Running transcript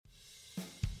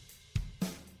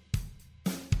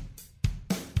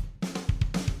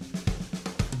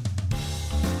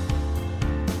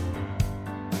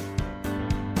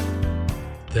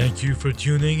Thank you for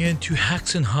tuning in to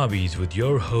Hacks and Hobbies with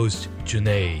your host,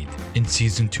 Junaid. In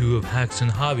Season 2 of Hacks and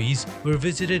Hobbies, we're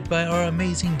visited by our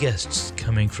amazing guests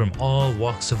coming from all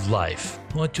walks of life.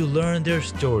 We want to learn their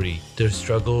story, their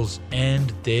struggles,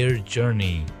 and their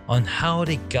journey on how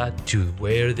they got to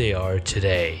where they are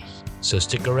today. So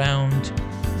stick around.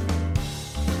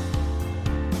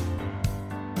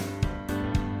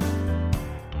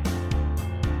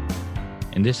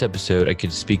 In this episode, I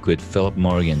could speak with Philip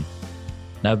Morgan.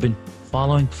 Now, I've been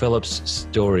following Philip's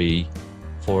story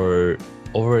for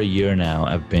over a year now.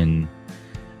 I've been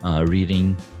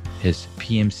reading his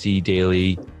PMC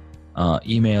daily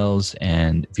emails,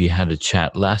 and we had a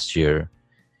chat last year.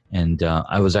 And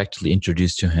I was actually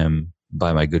introduced to him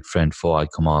by my good friend Fouad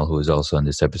Kamal, who is also on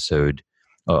this episode,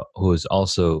 who is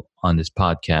also on this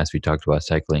podcast. We talked about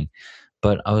cycling.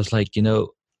 But I was like,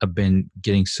 I've been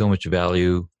getting so much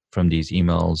value from these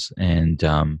emails, and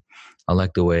I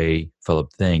like the way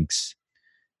Philip thinks,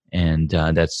 and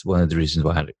that's one of the reasons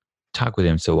why I had to talk with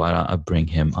him. So why don't I bring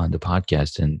him on the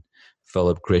podcast? And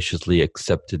Philip graciously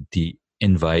accepted the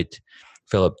invite.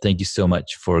 Philip, thank you so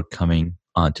much for coming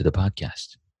onto the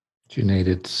podcast. Junaid,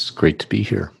 it's great to be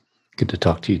here. Good to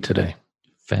talk to you today.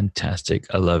 Fantastic.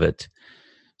 I love it.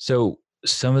 So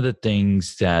some of the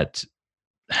things that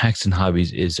Hacks and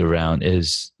Hobbies is around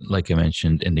is, like I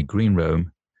mentioned, in the green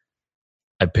room.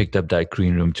 I picked up that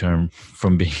green room term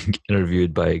from being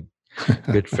interviewed by a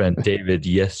good friend David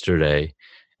yesterday.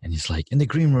 And he's like, in the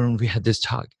green room, we had this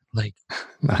talk. Like,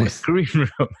 Nice. green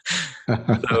room.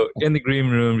 So in the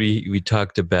green room, we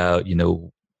talked about,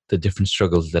 the different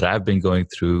struggles that I've been going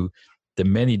through, the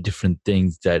many different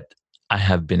things that I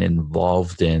have been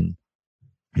involved in,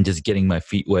 and just getting my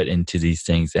feet wet into these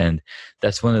things. And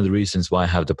that's one of the reasons why I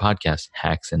have the podcast,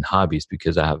 Hacks and Hobbies,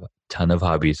 because I have a ton of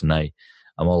hobbies, and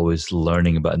I'm always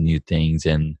learning about new things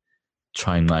and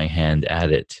trying my hand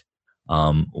at it.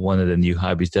 One of the new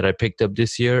hobbies that I picked up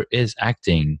this year is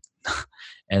acting.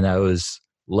 And I was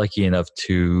lucky enough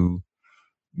to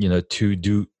do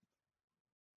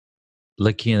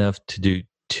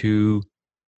 2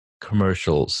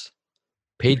 commercials,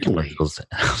 paid commercials. And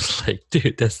I was like,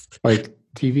 dude, that's like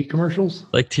TV commercials?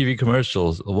 Like TV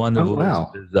commercials. One of them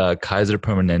is Kaiser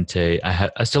Permanente.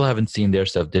 I still haven't seen their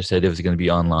stuff. They said it was going to be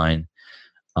online.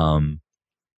 I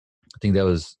think that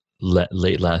was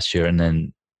late last year, and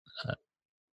then a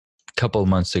couple of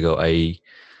months ago, I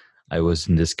was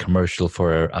in this commercial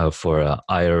for a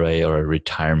IRA or a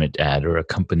retirement ad, or a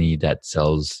company that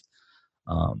sells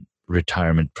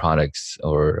retirement products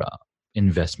or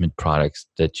investment products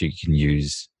that you can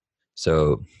use.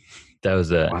 So that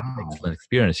was an excellent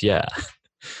experience. Yeah.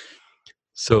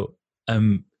 So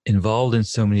I'm involved in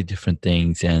so many different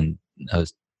things, and I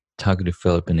was talking to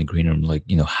Philip in the green room, like,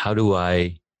 how do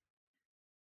I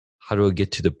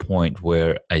get to the point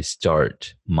where I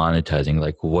start monetizing?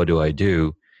 Like, what do I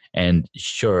do? And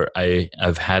sure,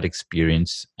 I've had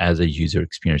experience as a user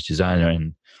experience designer,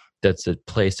 and that's a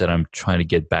place that I'm trying to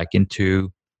get back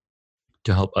into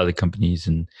to help other companies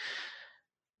and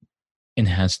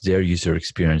enhance their user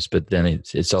experience. But then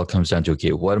it all comes down to,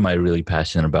 okay, what am I really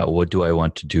passionate about? What do I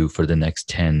want to do for the next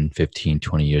 10, 15,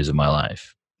 20 years of my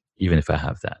life, even if I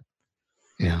have that?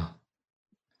 Yeah.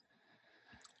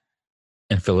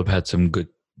 And Philip had some good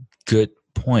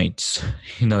points.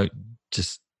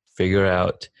 Just figure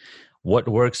out what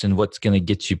works and what's going to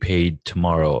get you paid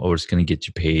tomorrow, or what's going to get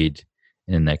you paid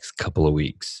in the next couple of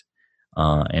weeks.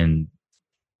 And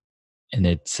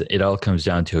it all comes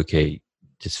down to, okay,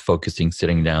 just focusing,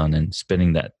 sitting down, and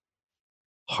spending that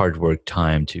hard work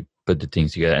time to put the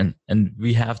things together. And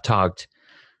we have talked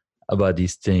about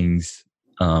these things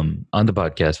on the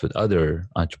podcast with other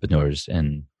entrepreneurs,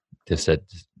 and they said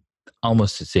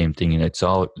almost the same thing. And it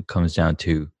comes down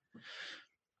to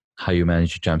how you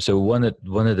manage your time. So one of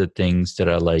the things that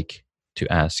I like to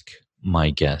ask my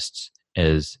guests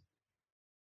is,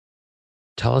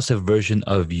 tell us a version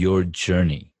of your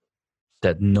journey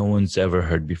that no one's ever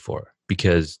heard before,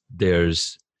 because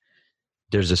there's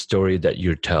a story that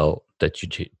you tell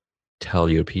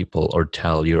your people, or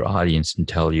tell your audience, and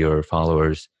tell your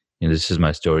followers, this is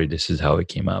my story, this is how it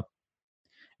came up.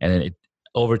 And then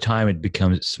over time it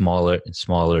becomes smaller and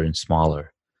smaller and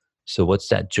smaller. So what's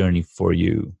that journey for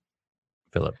you,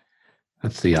 Philip?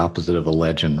 That's the opposite of a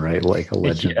legend, right? Like a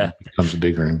legend becomes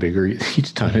bigger and bigger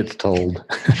each time it's told.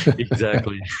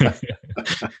 Exactly.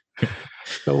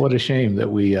 So what a shame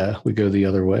that we go the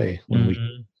other way when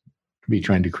we be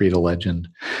trying to create a legend.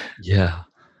 Yeah.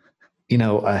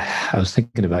 I was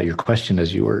thinking about your question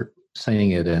as you were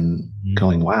saying it, and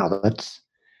going, wow,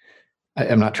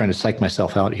 I'm not trying to psych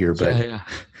myself out here, but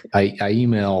I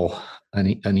email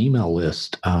an email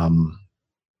list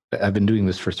I've been doing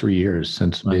this for 3 years,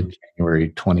 since mid-January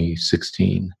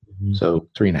 2016. Mm-hmm. So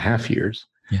 3.5 years.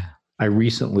 Yeah. I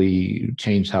recently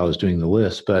changed how I was doing the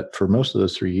list, but for most of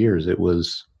those 3 years, it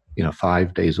was,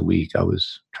 5 days a week. I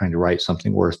was trying to write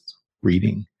something worth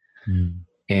reading. Mm.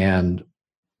 And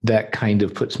that kind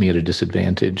of puts me at a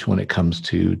disadvantage when it comes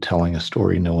to telling a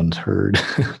story no one's heard,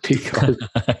 because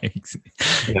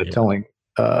telling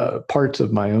parts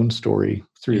of my own story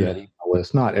through that email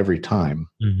list, not every time,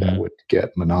 that would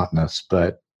get monotonous,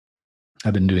 but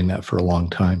I've been doing that for a long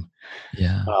time.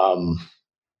 Yeah.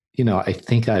 I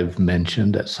think I've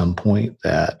mentioned at some point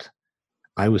that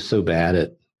I was so bad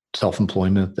at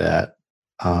self-employment that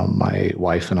my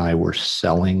wife and I were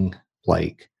selling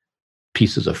like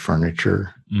pieces of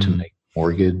furniture to make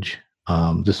mortgage.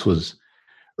 This was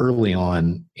early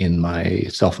on in my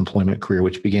self-employment career,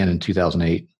 which began in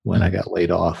 2008 when I got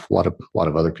laid off. A lot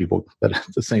of other people at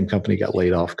the same company got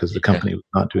laid off because the company was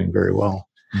not doing very well.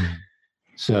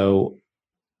 So,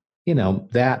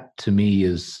 that to me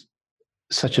is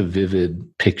such a vivid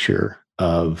picture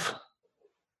of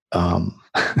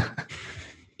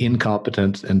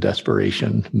incompetence and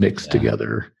desperation mixed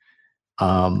together.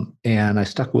 And I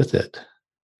stuck with it.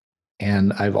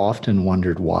 And I've often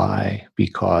wondered why,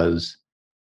 because,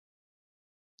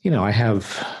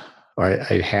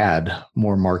 I had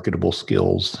more marketable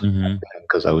skills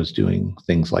because I was doing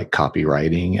things like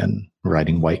copywriting and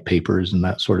writing white papers and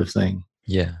that sort of thing.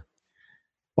 Yeah.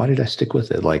 Why did I stick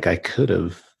with it? Like, I could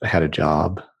have had a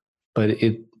job, but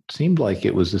it seemed like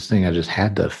it was this thing I just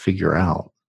had to figure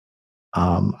out.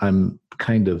 I'm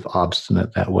kind of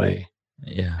obstinate that way.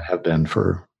 Yeah. I have been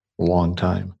for a long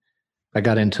time. I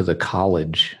got into the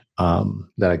college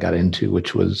that I got into,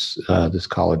 which was this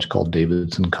college called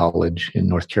Davidson College in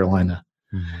North Carolina,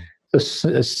 a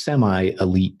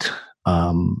semi-elite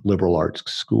liberal arts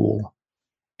school.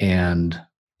 And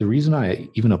the reason I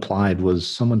even applied was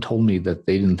someone told me that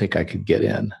they didn't think I could get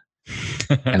in.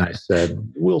 And I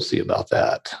said, we'll see about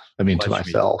that. I mean, to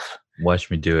myself. Watch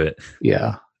me do it.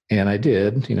 Yeah. And I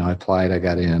did. I applied, I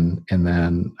got in, and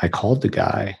then I called the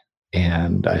guy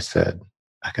and I said,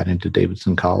 I got into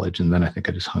Davidson College, and then I think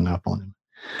I just hung up on him.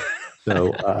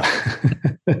 So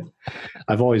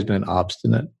I've always been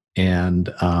obstinate,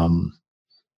 and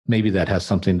maybe that has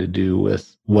something to do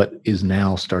with what is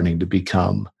now starting to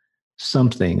become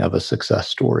something of a success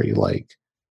story. Like,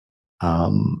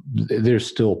 there's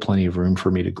still plenty of room for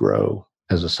me to grow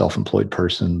as a self-employed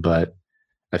person, but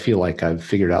I feel like I've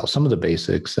figured out some of the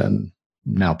basics, and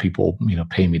now people,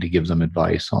 pay me to give them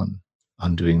advice on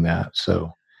doing that.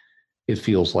 So it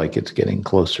feels like it's getting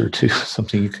closer to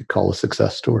something you could call a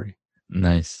success story.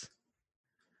 Nice.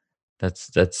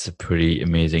 That's pretty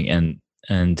amazing.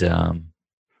 And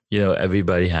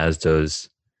everybody has those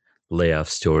layoff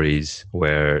stories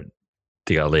where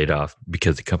they got laid off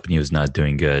because the company was not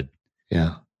doing good.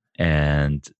 Yeah.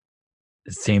 And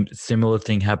similar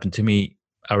thing happened to me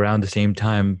around the same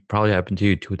time, probably happened to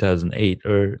you, 2008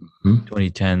 or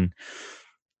 2010.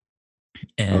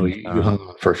 And you hung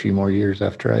on for a few more years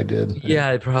after I did. Yeah,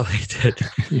 I probably did.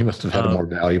 You must have had a more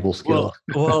valuable skill.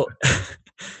 Well,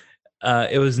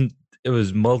 it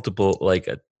was multiple. Like,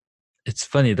 it's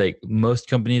funny. Like, most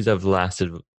companies I've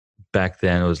lasted back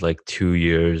then, it was like 2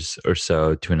 years or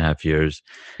so, 2.5 years.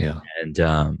 Yeah.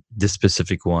 And this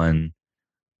specific one,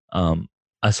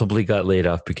 I simply got laid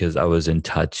off because I was in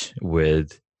touch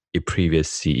with a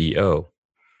previous CEO,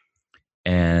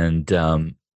 and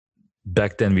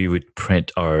back then we would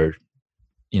print our,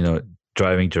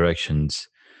 driving directions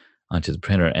onto the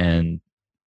printer, and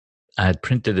I had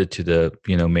printed it to the,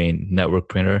 main network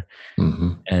printer.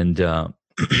 And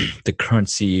the current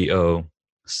CEO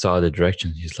saw the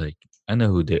directions. He's like, I know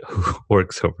who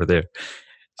works over there.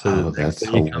 So that's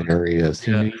hilarious.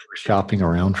 He knew you were shopping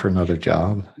around for another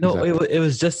job? No, it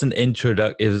was just an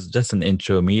it was just an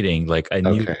intro meeting. Like, I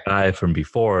knew the guy from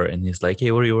before, and he's like, hey,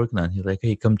 what are you working on? He's like,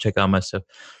 hey, come check out my stuff.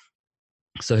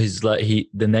 So he's like,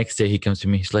 the next day he comes to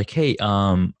me. He's like, hey,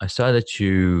 I saw that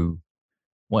you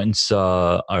went and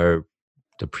saw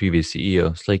the previous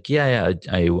CEO. It's like, yeah,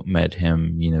 I met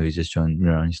him. He's just joined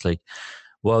around. He's like,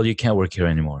 well, you can't work here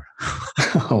anymore.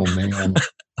 Oh man!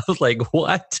 I was like,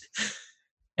 what?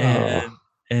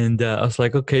 And I was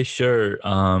like, okay, sure,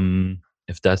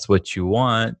 if that's what you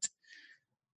want.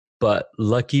 But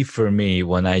lucky for me,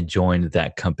 when I joined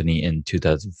that company in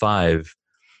 2005,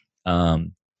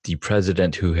 the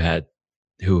president who had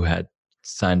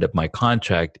signed up my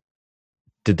contract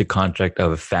did the contract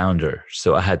of a founder.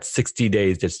 So I had 60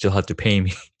 days that still had to pay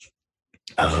me.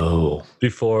 Oh.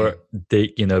 Before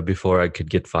I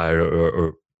could get fired,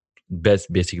 or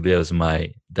basically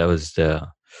that was the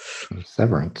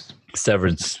severance.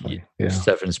 severance Yeah.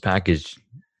 severance package,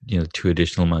 2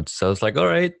 additional months. So I was like, all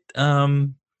right.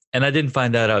 And I didn't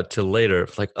find that out till later.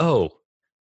 It's like, oh,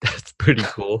 that's pretty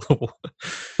cool.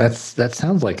 That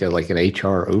sounds like an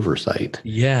HR oversight.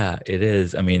 Yeah, it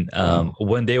is. I mean, Wow.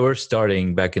 when they were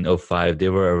starting back in '05, they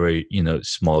were a very,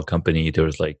 small company. There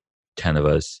was like 10 of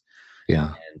us.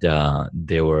 Yeah. And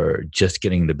they were just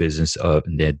getting the business up,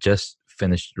 and they had just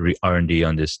finished R&D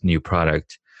on this new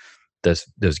product that's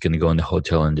going to go in the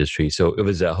hotel industry. So it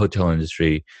was a hotel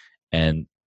industry, and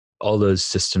all those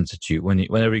systems that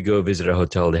whenever you go visit a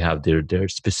hotel, they have their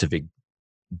specific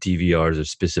DVRs or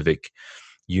specific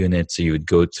units. So you would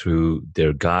go through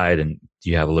their guide, and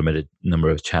you have a limited number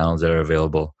of channels that are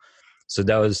available. So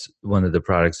that was one of the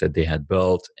products that they had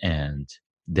built, and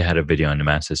they had a video on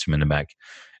demand system in the back.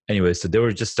 Anyway, so they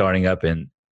were just starting up, and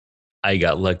I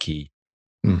got lucky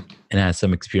Mm. and had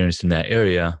some experience in that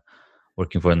area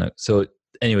working for them. So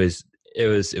anyways, it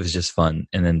was just fun.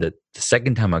 And then the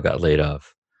second time I got laid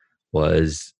off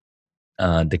was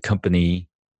the company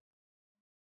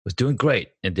was doing great,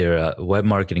 and they're a web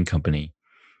marketing company.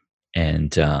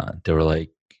 And they were like,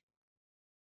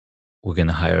 we're going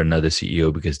to hire another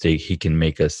CEO because he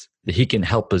can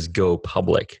help us go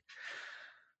public.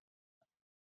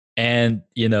 And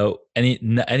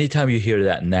anytime you hear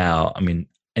that now, I mean,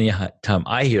 anytime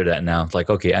I hear that now, it's like,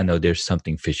 okay, I know there's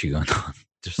something fishy going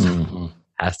on.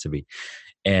 Has to be.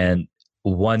 And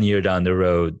 1 year down the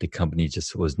road, the company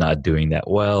just was not doing that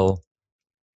well.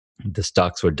 The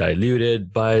stocks were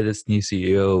diluted by this new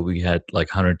CEO. We had like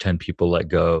 110 people let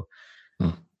go.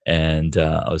 Mm. And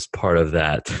I was part of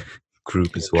that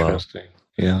group as well. Interesting.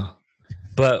 Yeah.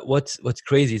 But what's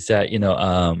crazy is that,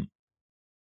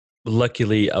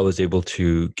 luckily I was able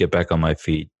to get back on my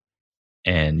feet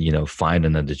and, find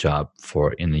another job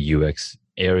in the UX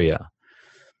area.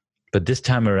 But this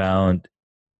time around,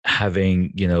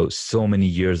 having, so many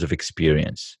years of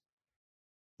experience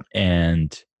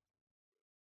and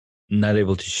not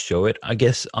able to show it, I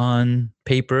guess, on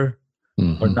paper,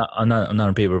 or not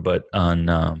on paper, but on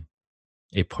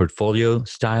a portfolio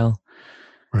style.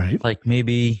 Right. Like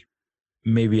maybe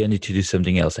I need to do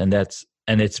something else. And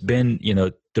it's been,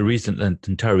 the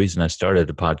entire reason I started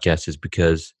the podcast is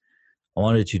because I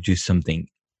wanted to do something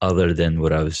other than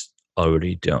what I was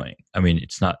already doing. I mean,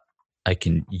 it's not, I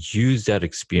can use that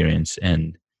experience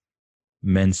and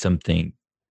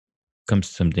comes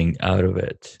something out of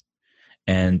it.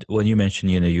 And when you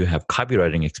mentioned, you have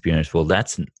copywriting experience, well,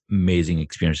 that's an amazing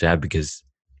experience to have because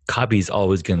copy is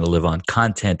always going to live on.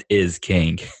 Content is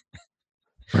king.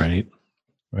 Right.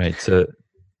 Right. So,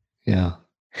 yeah.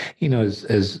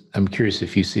 As I'm curious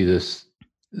if you see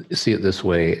it this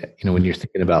way, when you're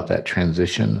thinking about that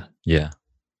transition, yeah.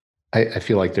 I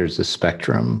feel like there's a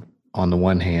spectrum. On the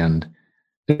one hand,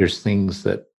 there's things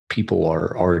that people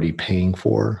are already paying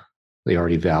for, they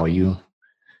already value.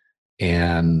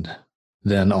 And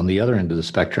then on the other end of the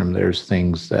spectrum, there's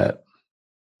things that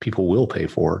people will pay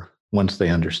for once they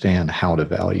understand how to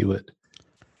value it.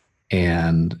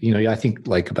 And, I think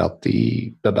like about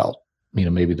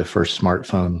maybe the first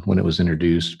smartphone when it was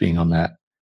introduced being on that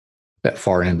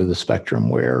far end of the spectrum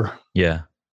where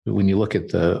when you look at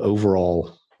the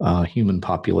overall human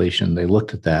population, they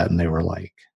looked at that and they were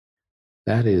like,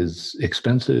 that is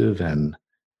expensive and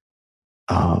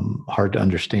hard to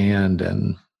understand.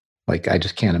 And like, I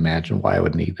just can't imagine why I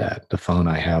would need that. The phone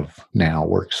I have now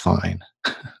works fine.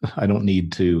 I don't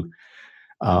need to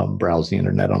browse the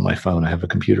internet on my phone. I have a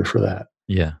computer for that.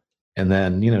 Yeah. And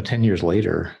then, 10 years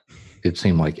later, it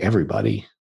seemed like everybody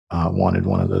wanted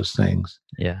one of those things.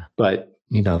 Yeah. But,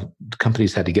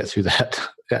 companies had to get through that.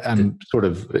 I'm sort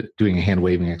of doing a hand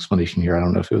waving explanation here. I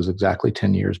don't know if it was exactly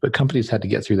 10 years, but companies had to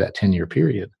get through that 10-year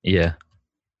period. Yeah.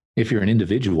 If you're an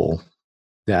individual,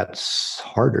 that's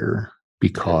harder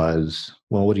because,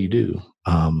 well, what do you do?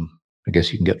 I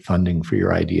guess you can get funding for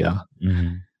your idea.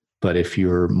 Mm-hmm. But if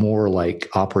you're more like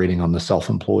operating on the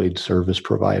self-employed service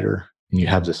provider and you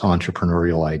have this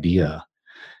entrepreneurial idea,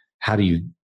 how do you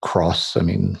cross? I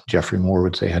mean, Jeffrey Moore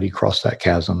would say, how do you cross that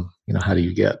chasm? How do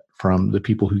you get from the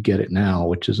people who get it now,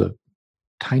 which is a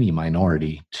tiny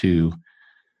minority, to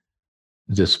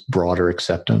this broader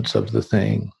acceptance of the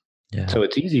thing? Yeah. So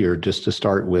it's easier just to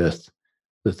start with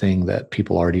the thing that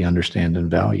people already understand and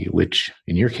value, which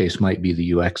in your case might be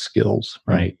the UX skills,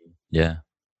 right? Yeah.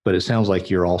 But it sounds like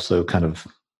you're also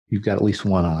you've got at least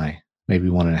one eye, maybe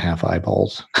 1.5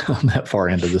 eyeballs on that far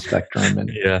end of the spectrum. And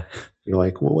you're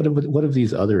like, well, what of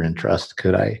these other interests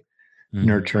could I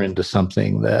nurture into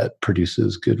something that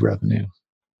produces good revenue?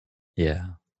 Yeah.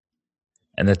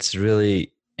 And that's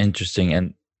really interesting.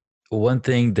 And one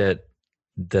thing that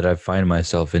I find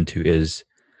myself into is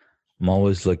I'm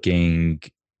always looking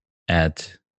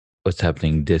at what's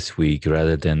happening this week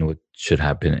rather than what should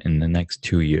happen in the next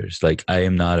 2 years. Like, I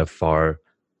am not a far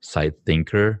sight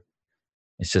thinker.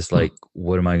 It's just Hmm. like,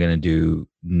 what am I going to do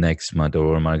next month, or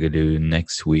what am I going to do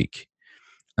next week?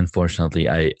 Unfortunately,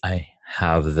 I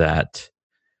have that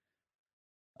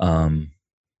um,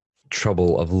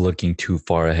 trouble of looking too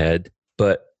far ahead,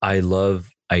 but I love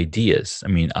ideas. I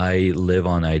mean, I live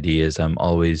on ideas. I'm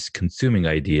always consuming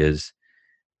ideas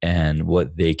and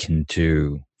what they can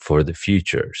do for the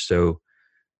future. So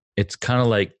it's kind of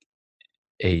like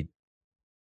a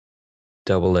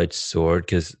double-edged sword,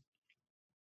 because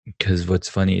what's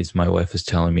funny is my wife is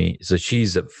telling me, so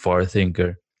she's a far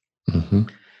thinker, Hmm.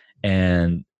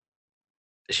 and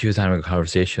she was having a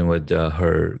conversation with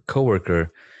her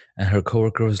coworker, and her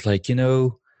coworker was like,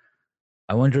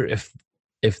 I wonder if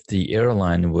the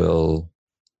airline will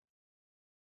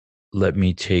let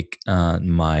me take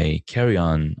my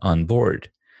carry-on on board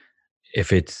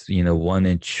if it's 1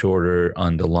 inch shorter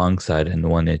on the long side and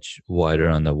 1 inch wider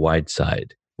on the wide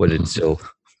side. Would it still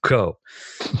go?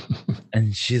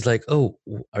 And she's like, "Oh,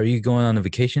 are you going on a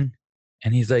vacation?"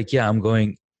 And he's like, "Yeah, I'm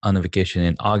going on a vacation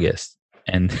in August."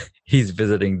 And he's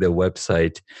visiting the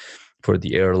website for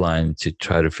the airline to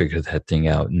try to figure that thing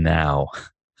out now,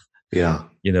 Yeah.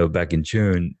 back in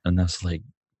June. And I was like,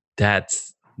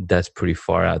 that's pretty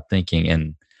far out thinking.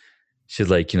 And she's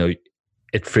like,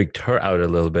 it freaked her out a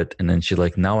little bit. And then she's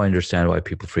like, now I understand why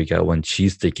people freak out when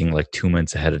she's thinking like 2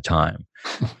 months ahead of time.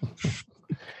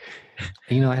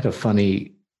 I had a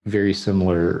funny, very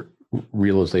similar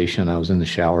realization. I was in the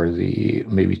shower the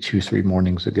maybe 2, 3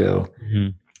 mornings ago,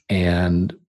 Mhm.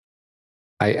 and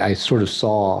I sort of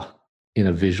saw in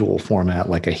a visual format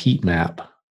like a heat map.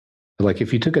 Like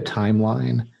if you took a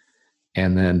timeline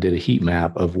and then did a heat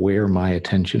map of where my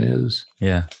attention is,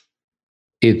 Yeah.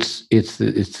 it's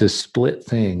this split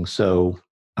thing. So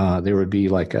there would be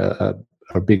like a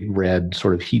big red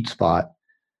sort of heat spot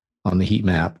on the heat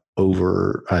map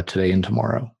over today and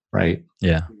tomorrow, right?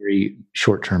 Yeah. Very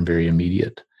short term, very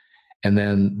immediate. And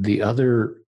then the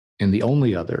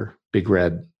only other big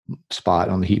red spot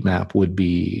on the heat map would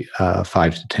be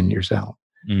 5 to 10 years out.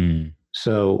 Mm.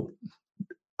 So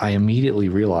I immediately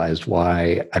realized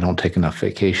why I don't take enough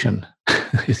vacation.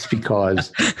 It's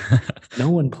because no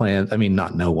one plans, I mean,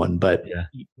 not no one, but Yeah.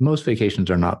 most vacations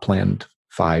are not planned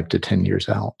 5 to 10 years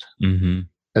out. Mm-hmm.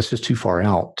 That's just too far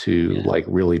out to Yeah. like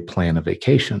really plan a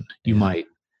vacation. You Yeah. might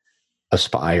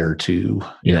aspire to,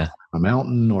 Yeah. a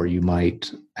mountain, or you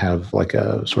might have like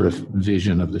a sort of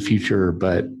vision of the future,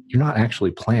 but you're not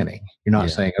actually planning. You're not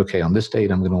Yeah. saying, okay, on this date,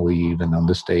 I'm going to leave, and on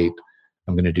this date,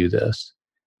 I'm going to do this.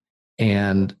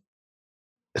 And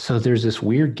so there's this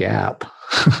weird gap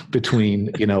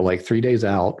between, like 3 days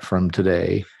out from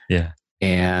today Yeah.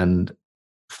 and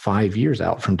 5 years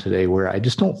out from today, where I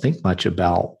just don't think much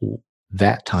about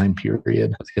that time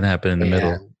period. What's going to happen in the And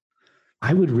middle?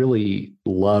 I would really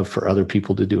love for other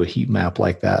people to do a heat map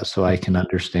like that so I can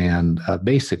understand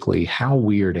basically how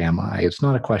weird am I? It's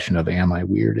not a question of am I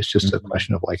weird? It's just a Mhm.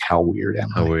 question of like, how weird am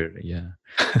How I? weird. Yeah.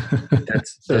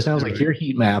 That's, So it that's, sounds like your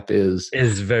heat map is,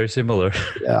 is very similar.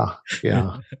 yeah,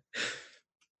 yeah.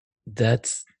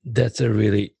 That's a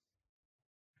really,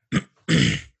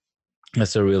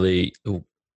 that's a really,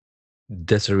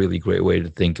 that's a really great way to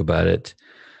think about it.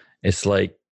 It's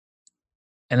like,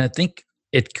 and I think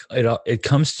it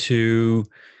comes to,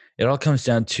 it all comes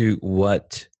down to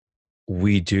what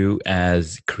we do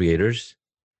as creators,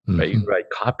 right? You Mhm. write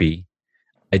copy,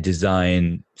 I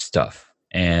design stuff,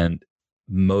 and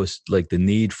most, like, the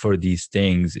need for these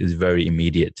things is very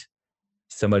immediate.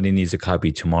 Somebody needs a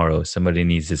copy tomorrow. Somebody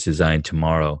needs this design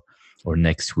tomorrow or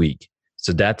next week.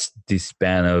 So that's the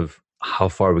span of how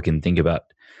far we can think about.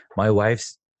 My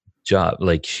wife's job,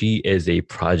 like, she is a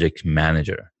project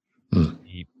manager. Mm.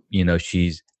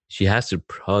 She has to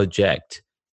project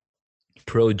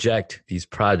these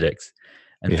projects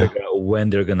and Yeah. figure out when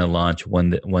they're going to launch,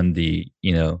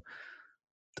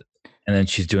 and then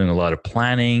she's doing a lot of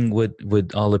planning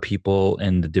with all the people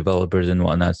and the developers and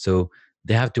whatnot. So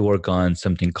they have to work on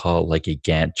something called like a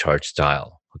Gantt chart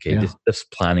style. Okay, Yeah. this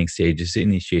planning stage, this is the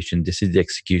initiation, this is the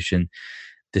execution,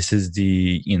 this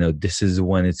is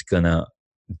when it's gonna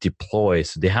deploy.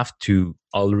 So they have to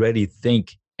already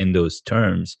think in those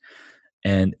terms.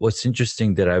 And what's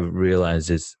interesting that I've realized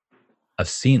is I've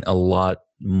seen a lot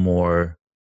more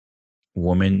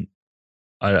women.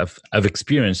 I've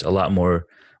experienced a lot more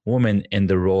women in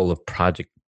the role of project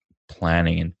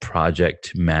planning and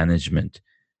project management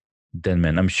than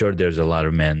men. I'm sure there's a lot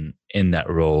of men in that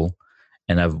role,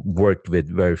 and I've worked with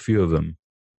very few of them.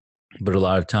 But a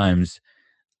lot of times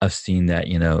I've seen that,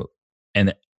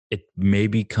 and it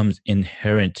maybe comes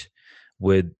inherent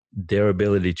with their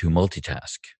ability to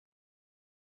multitask.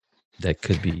 That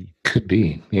could be. Could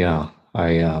be. Yeah.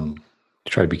 I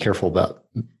try to be careful about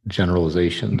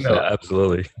generalizations No, there.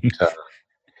 absolutely.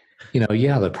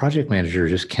 Yeah, the project manager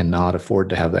just cannot afford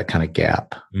to have that kind of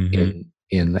gap Mm-hmm.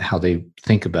 in how they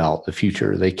think about the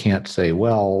future. They can't say,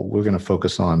 well, we're going to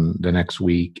focus on the next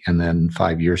week and then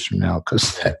 5 years from now,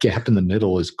 because that gap in the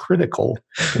middle is critical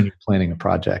when you're planning a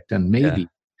project. And Yeah. maybe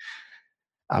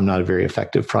I'm not a very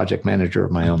effective project manager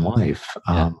of my own life.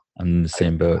 Yeah, I'm in the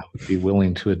same boat. I would be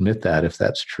willing to admit that if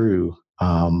that's true.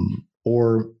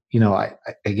 Or,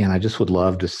 I just would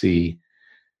love to see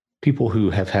people who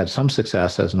have had some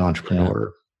success as an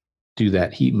entrepreneur do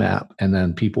that heat map, and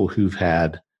then people who've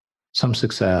had some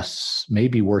success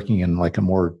maybe working in like a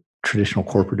more traditional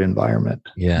corporate environment.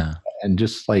 Yeah. And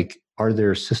just like, are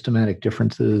there systematic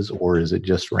differences or is it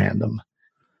just random?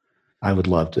 I would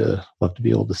love to be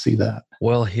able to see that.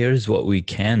 Well, here's what we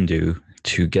can do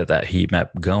to get that heat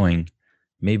map going.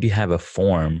 Maybe have a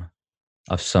form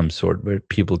of some sort where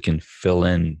people can fill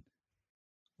in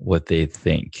what they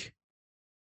think.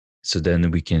 So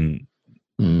then we can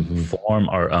form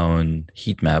our own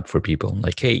heat map for people.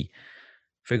 Like, hey,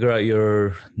 figure out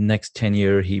your next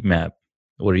 10-year heat map.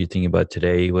 What are you thinking about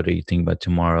today? What are you thinking about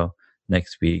tomorrow,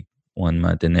 next week, 1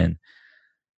 month? And then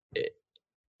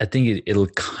I think it'll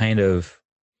kind of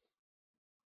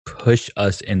push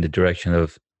us in the direction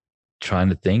of trying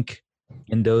to think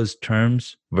in those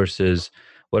terms versus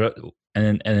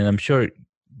and I'm sure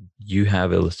you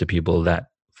have a list of people that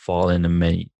fall into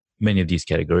many of these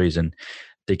categories, and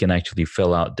they can actually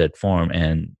fill out that form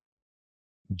and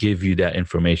give you that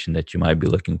information that you might be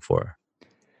looking for.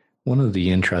 One of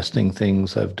the interesting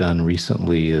things I've done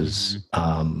recently is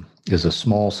a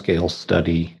small scale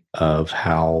study of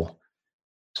how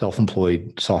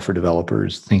self-employed software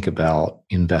developers think about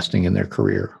investing in their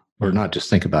career, or not just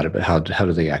think about it, but how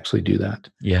do they actually do that?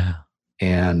 Yeah.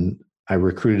 And I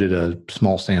recruited a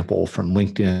small sample from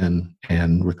LinkedIn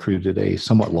and recruited a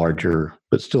somewhat larger,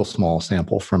 but still small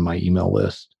sample from my email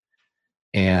list.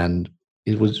 And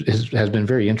it has been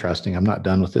very interesting. I'm not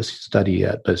done with this study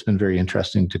yet, but it's been very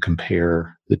interesting to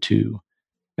compare the two.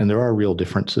 And there are real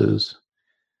differences.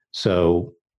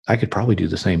 So I could probably do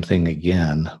the same thing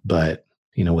again, but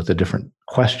with a different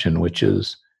question, which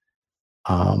is,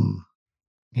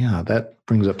 that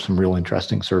brings up some real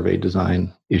interesting survey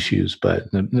design issues. But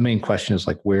the main question is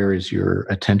like, where is your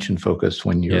attention focused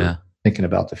when you're thinking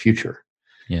about the future?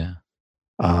 Yeah.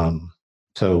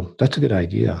 So that's a good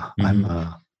idea.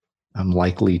 I'm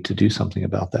likely to do something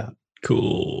about that.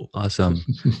 Cool. Awesome.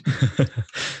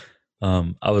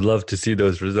 I would love to see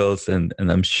those results, and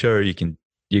I'm sure you can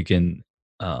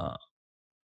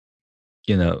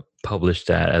publish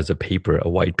that as a paper, a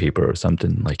white paper or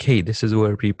something, like, hey, this is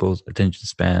where people's attention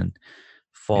span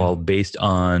fall based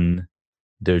on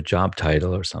their job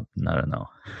title or something. I don't know.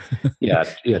 Yeah.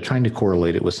 Trying to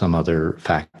correlate it with some other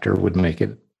factor would make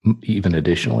it even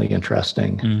additionally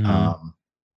interesting.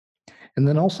 And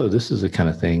then also, this is the kind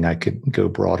of thing I could go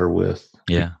broader with.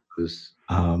 Yeah. Because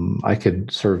I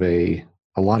could survey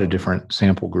a lot of different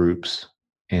sample groups.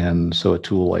 And so a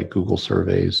tool like Google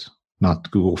Surveys,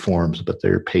 not Google Forms, but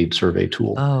their paid survey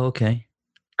tool. Oh, okay.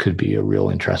 Could be a real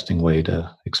interesting way to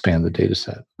expand the data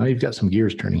set. Now you've got some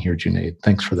gears turning here, Junaid.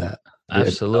 Thanks for that.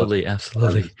 Absolutely.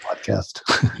 Podcast.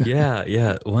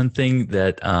 Yeah. One thing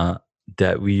that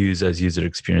we use as user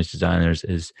experience designers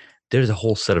is there's a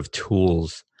whole set of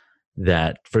tools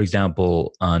that, for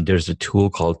example, there's a tool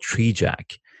called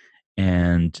TreeJack,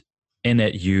 and in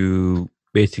it you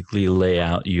basically lay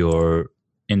out your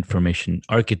information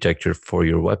architecture for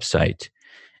your website,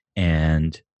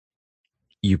 and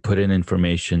you put in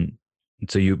information.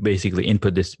 So you basically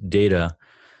input this data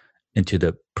into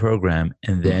the program,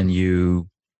 and then you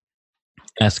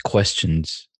ask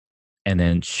questions and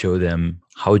then show them,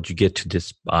 how would you get to this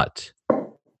spot?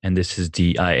 And this is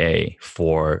the IA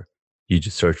for you to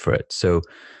search for it. So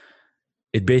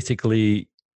it basically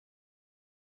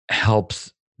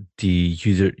helps the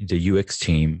UX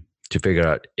team to figure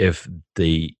out if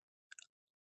the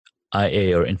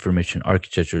IA or information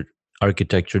architecture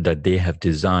that they have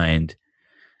designed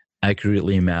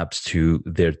accurately maps to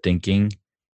their thinking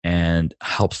and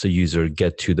helps the user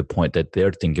get to the point that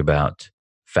they're thinking about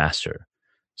faster.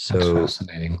 So that's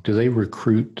fascinating. Do they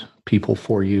recruit people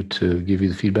for you to give you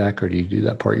the feedback, or do you do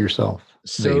that part yourself?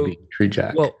 So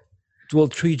TreeJack. Well,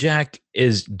 TreeJack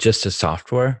is just a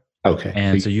software. Okay.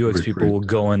 And so UX people will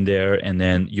go in there, and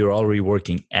then you're already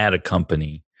working at a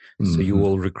company. So you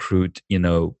will recruit,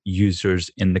 users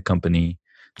in the company.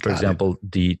 For example,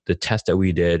 the test that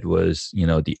we did was,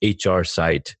 the HR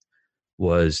site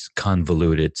was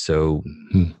convoluted. So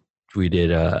Mhm. we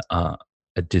did a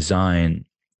design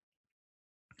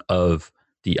of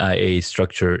the IA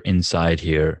structure inside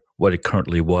here, what it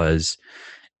currently was,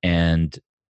 and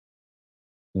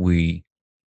we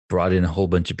brought in a whole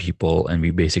bunch of people, and we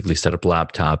basically set up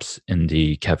laptops in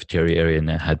the cafeteria area and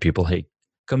then had people, hey,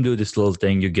 come do this little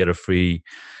thing. You get a free,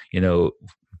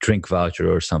 drink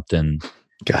voucher or something,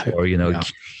 Got it. or Yeah.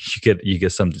 you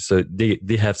get something. So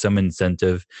they have some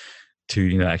incentive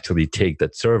to actually take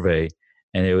that survey,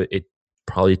 and it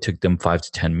probably took them 5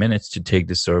 to 10 minutes to take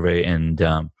the survey. And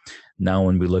now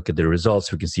when we look at the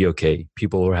results, we can see, okay,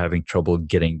 people were having trouble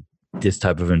getting this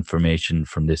type of information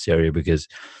from this area because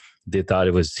they thought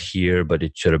it was here, but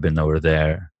it should have been over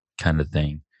there, kind of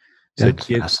thing. So That's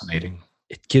fascinating.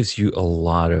 it gives you a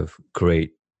lot of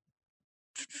great,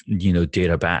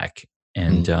 data back,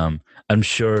 and Mm. I'm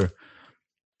sure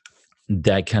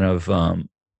that kind of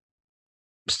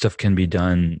stuff can be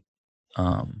done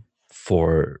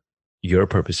for your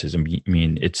purposes. I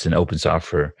mean, it's an open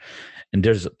software, and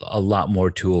there's a lot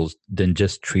more tools than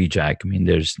just TreeJack. I mean,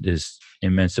 there's this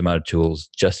immense amount of tools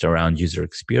just around user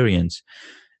experience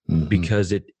Mhm.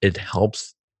 because it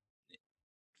helps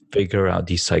figure out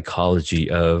the psychology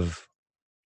of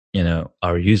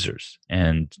our users,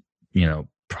 and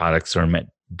products are meant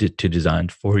to design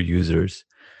for users,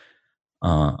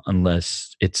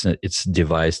 unless it's a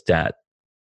device that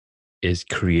is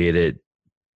created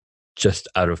just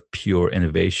out of pure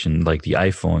innovation, like the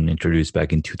iPhone introduced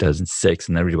back in 2006,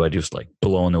 and everybody was like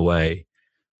blown away,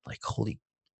 like holy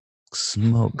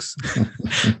smokes.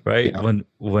 Right, Yeah.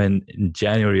 when in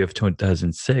January of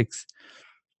 2006,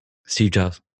 Steve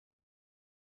Jobs,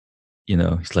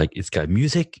 he's like, it's got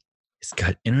music, it's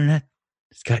got internet,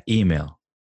 it's got email,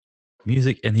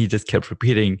 music, and he just kept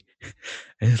repeating,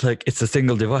 and it's like it's a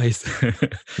single device.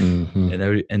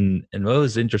 Mhm. And what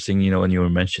was interesting, when you were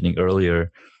mentioning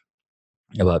earlier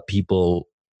about people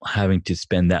having to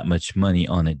spend that much money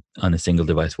on a single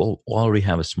device. Well, we already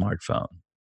have a smartphone,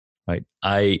 right?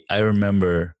 I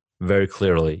remember very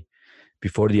clearly,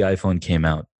 before the iPhone came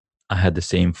out, I had the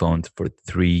same phone for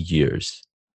 3 years.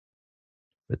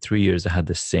 For 3 years, I had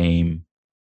the same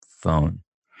phone,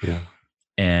 Yeah.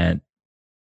 and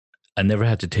I never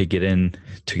had to take it in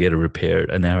to get it repaired.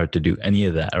 I never had to do any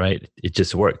of that. Right? It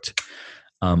just worked.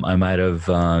 I might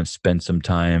have spent some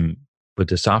time with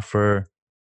the software,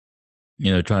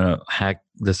 trying to hack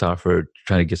the software,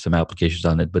 trying to get some applications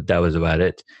on it, but that was about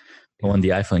it. But Yeah. when the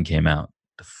iPhone came out,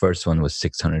 the first one was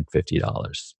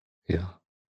 $650. Yeah.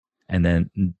 And then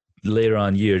later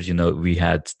on years, we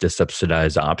had the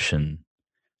subsidized option,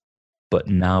 but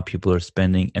now people are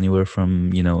spending anywhere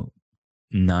from,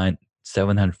 nine,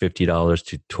 $750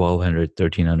 to $1,200,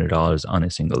 $1,300 on a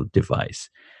single device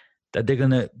that they're going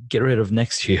to get rid of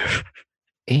next year.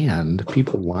 And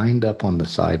people lined up on the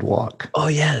sidewalk Oh,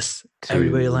 yes.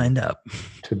 Everybody to lined up.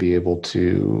 be able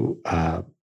to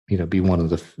be one of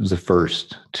the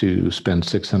first to spend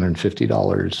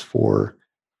 $650 for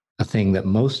a thing that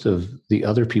most of the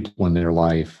other people in their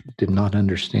life did not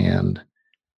understand,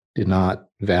 did not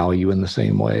value in the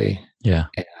same way, Yeah.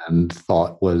 and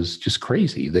thought was just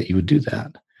crazy that you would do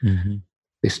that. Mm-hmm.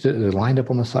 They lined up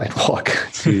on the sidewalk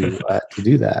to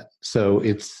do that. So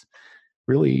it's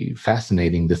really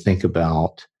fascinating to think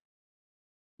about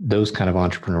those kind of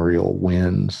entrepreneurial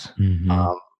wins. Mm-hmm.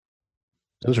 Um,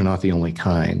 those are not the only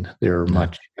kind. They're No.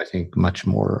 I think, much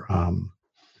more. I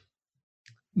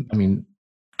mean,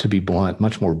 to be blunt,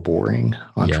 much more boring Yeah.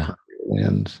 entrepreneurial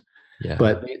wins. Yeah.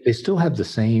 But they still have the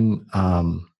same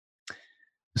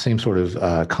sort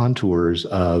of contours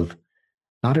of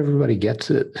not everybody gets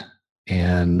it,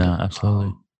 and No,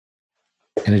 absolutely.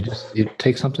 it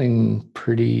takes something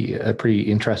a pretty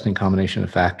interesting combination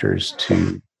of factors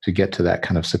to get to that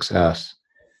kind of success.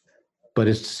 But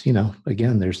it's,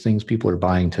 again, there's things people are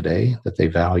buying today that they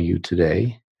value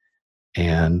today.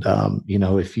 And,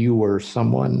 if you were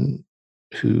someone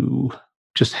who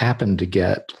just happened to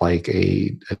get like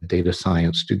a data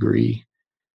science degree,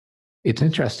 it's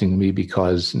interesting to me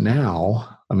because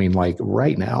now, I mean, like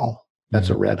right now, that's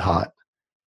a Mhm. red hot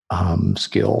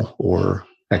skill or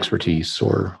expertise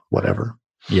or whatever.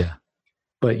 Yeah.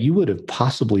 But you would have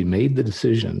possibly made the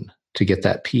decision to get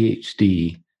that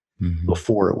PhD Mhm.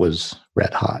 before it was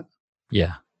red hot.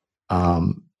 Yeah.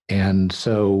 And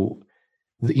so,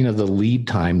 the lead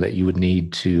time that you would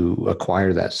need to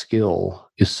acquire that skill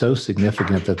is so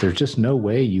significant that there's just no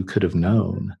way you could have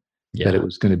known that it Yeah.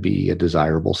 was going to be a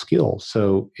desirable skill.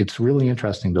 So it's really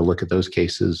interesting to look at those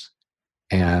cases,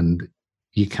 and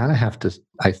you kind of have to,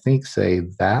 I think, say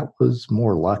that was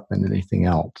more luck than anything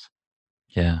else.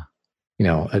 Yeah.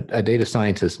 A data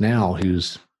scientist now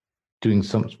who's doing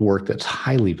some work that's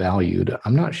highly valued,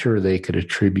 I'm not sure they could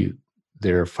attribute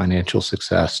their financial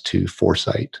success to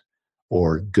foresight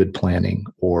or good planning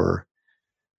or,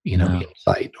 Yeah.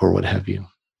 insight or what have you.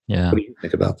 Yeah. What do you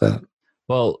think about that?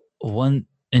 Well, one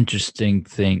interesting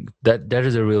thing that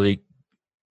is a really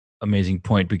amazing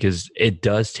point, because it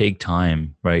does take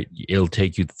time, right? It'll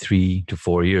take you 3 to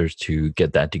 4 years to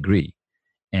get that degree.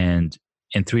 And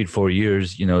in 3 to 4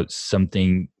 years,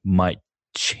 something might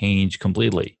change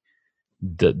completely,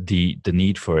 the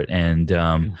need for it. And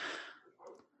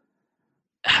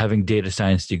having data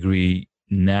science degree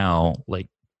now, like,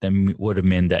 that would have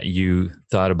meant that you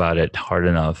thought about it hard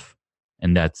enough,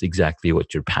 and that's exactly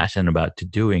what you're passionate about to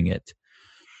doing it.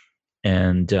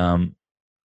 And a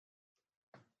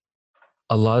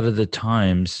lot of the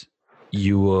times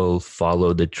you will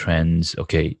follow the trends.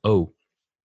 Okay, oh,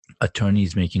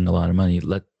 attorney's making a lot of money.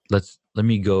 Let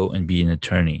me go and be an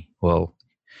attorney. Well,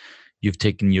 you've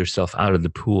taken yourself out of the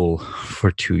pool for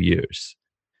 2 years,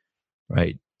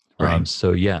 right? Right.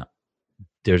 So yeah,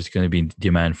 there's going to be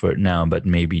demand for it now, but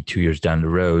maybe 2 years down the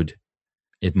road,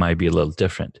 it might be a little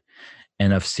different.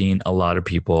 And I've seen a lot of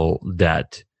people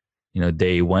that,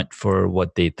 they went for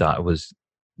what they thought was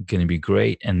going to be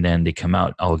great, and then they come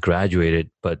out all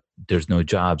graduated, but there's no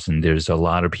jobs. And there's a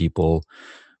lot of people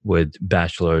with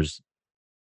bachelors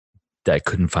that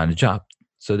couldn't find a job.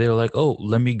 So they were like, oh,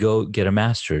 let me go get a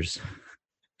master's,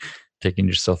 taking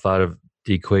yourself out of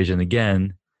the equation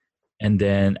again. And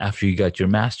then after you got your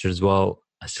master's, well,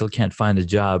 I still can't find a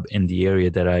job in the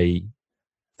area that I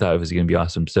thought it was going to be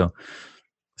awesome. So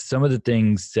some of the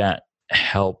things that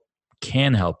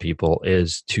can help people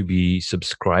is to be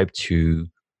subscribed to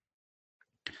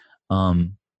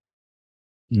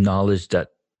knowledge that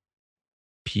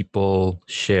people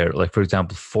share. Like, for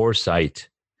example, Foresight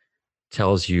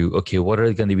tells you, okay, what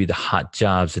are going to be the hot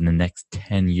jobs in the next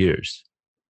 10 years?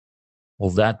 Well,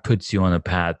 that puts you on a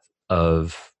path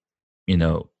of,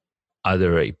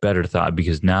 either a better thought,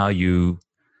 because now you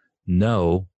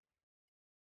know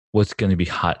what's going to be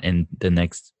hot in the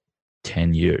next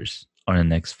 10 years or the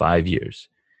next 5 years.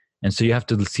 And so you have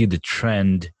to see the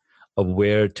trend of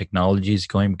where technology is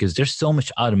going, because there's so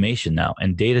much automation now,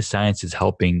 and data science is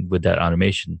helping with that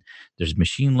automation. There's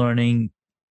machine learning,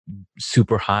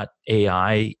 super hot.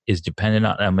 AI is dependent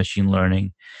on machine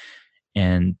learning.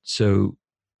 And so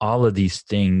all of these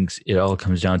things, it all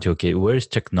comes down to, okay, where's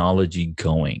technology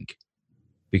going?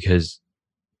 Because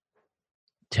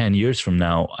 10 years from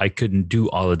now, I couldn't do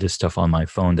all of this stuff on my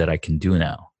phone that I can do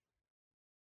now.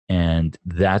 And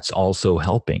that's also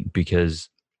helping, because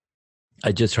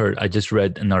I just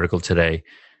read an article today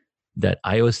that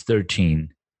iOS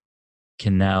 13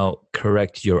 can now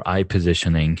correct your eye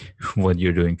positioning when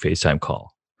you're doing FaceTime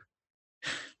call.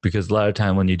 Because a lot of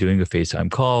time when you're doing a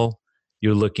FaceTime call,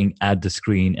 you're looking at the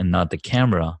screen and not the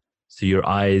camera. So your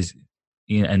eyes,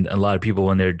 and a lot of people,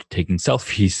 when they're taking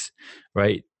selfies,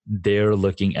 right, they're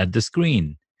looking at the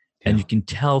screen. Yeah. And you can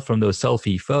tell from those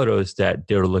selfie photos that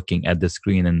they're looking at the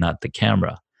screen and not the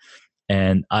camera.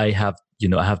 And I have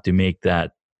to make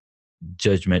that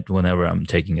judgment whenever I'm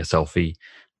taking a selfie.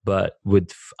 But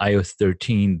with iOS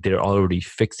 13, they're already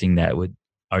fixing that with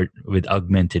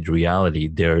augmented reality.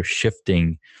 They're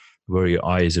shifting where your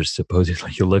eyes are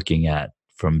supposedly looking at,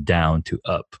 from down to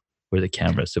up, where the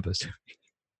camera is supposed to be.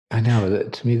 I know.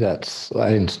 To me, I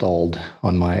installed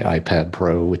on my iPad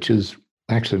Pro, which is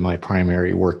actually my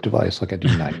primary work device. Like, I do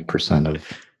 90% of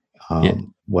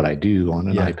what I do on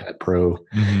an iPad Pro.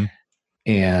 Mm-hmm.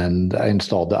 And I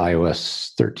installed the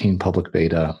iOS 13 public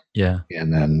beta. Yeah.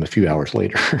 And then a few hours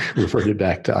later, reverted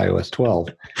back to iOS 12.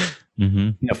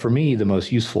 Mm-hmm. For me, the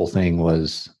most useful thing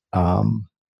was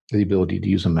the ability to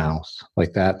use a mouse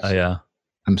like that. Oh, yeah.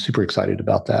 I'm super excited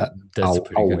about that. That's a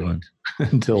pretty good one.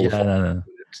 Until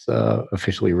it's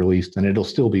officially released, and it'll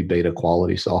still be beta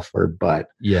quality software, but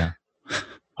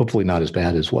hopefully not as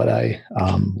bad as what I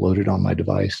loaded on my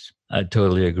device. I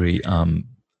totally agree.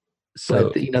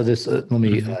 So, but this, let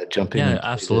me jump in. Yeah,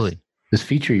 absolutely. This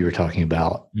feature you were talking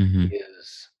about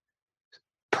is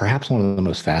perhaps one of the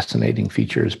most fascinating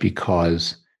features,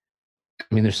 because,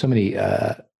 there's so many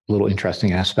little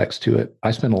interesting aspects to it.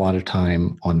 I spend a lot of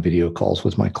time on video calls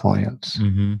with my clients.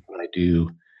 What I do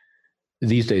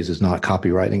these days is not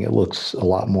copywriting. It looks a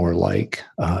lot more like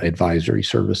advisory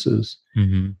services.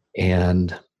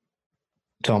 And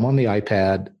so I'm on the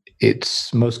iPad.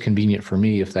 It's most convenient for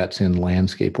me if that's in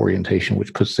landscape orientation,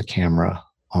 which puts the camera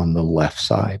on the left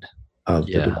side of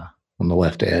on the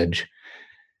left edge.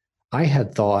 I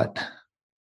had thought,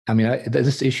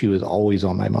 this issue is always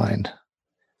on my mind,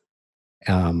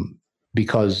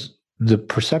 because the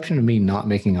perception of me not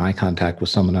making eye contact with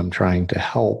someone I'm trying to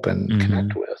help and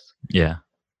connect with Yeah.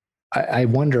 I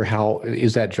wonder, how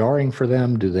is that jarring for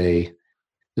them? Do they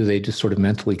just sort of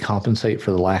mentally compensate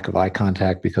for the lack of eye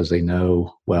contact because they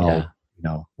know, Yeah.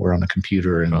 well, we're on a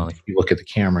computer, and Probably. if you look at the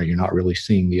camera, you're not really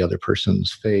seeing the other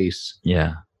person's face?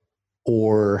 Yeah.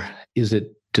 Or is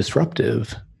it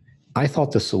disruptive? I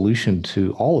thought the solution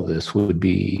to all of this would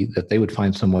be that they would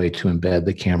find some way to embed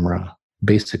the camera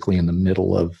basically in the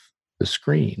middle of the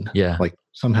screen, Yeah. like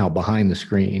somehow behind the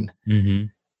screen. Mm-hmm.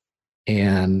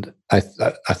 And I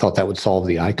thought that would solve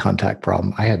the eye contact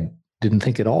problem. Didn't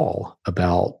think at all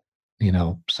about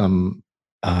some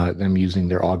them using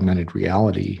their augmented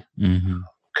reality Mm-hmm.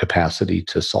 capacity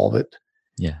to solve it.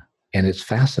 Yeah. And it's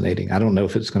fascinating. I don't know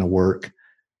if it's going to work.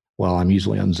 Well, I'm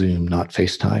usually on Zoom, not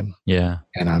FaceTime. Yeah.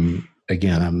 And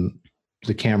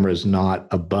the camera is not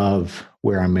above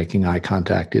where I'm making eye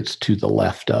contact. It's to the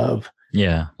left of.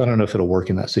 Yeah. I don't know if it'll work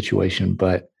in that situation,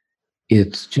 but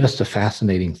it's just a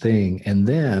fascinating thing. And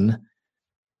then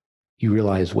you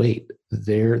realize, wait,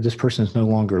 this person is no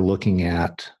longer looking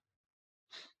at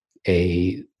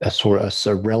a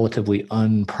relatively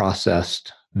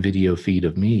unprocessed video feed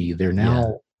of me. There's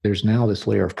now this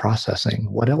layer of processing.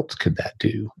 What else could that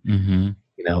do? Mm-hmm.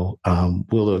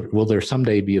 Will there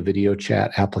someday be a video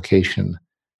chat application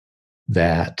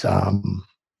that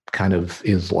kind of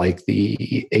is like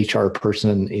the HR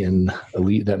person in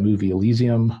that movie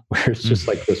Elysium, where it's just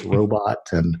like this robot,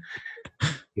 and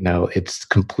it's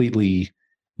completely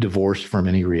divorced from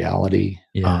any reality?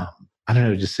 Yeah. I don't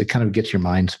know. Just it kind of gets your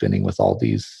mind spinning with all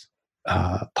these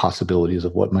possibilities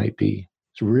of what might be.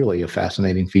 It's really a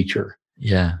fascinating feature.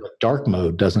 Yeah. But dark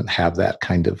mode doesn't have that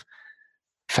kind of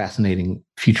fascinating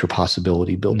future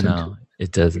possibility built into it.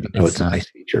 It doesn't. It's a nice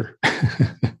feature.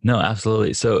 No,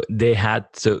 absolutely. So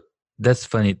that's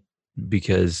funny,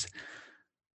 because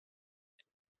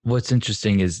what's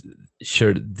interesting is,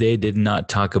 sure, they did not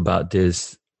talk about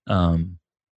this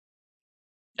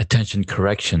attention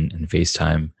correction in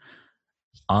FaceTime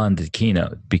on the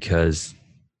keynote, because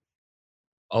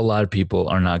a lot of people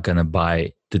are not going to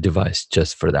buy the device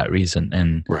just for that reason.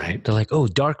 And right. They're like, oh,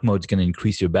 dark mode is going to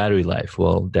increase your battery life.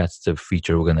 Well, that's the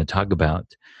feature we're going to talk about.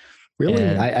 Really?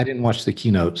 I didn't watch the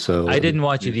keynote, so I didn't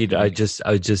watch it either. I just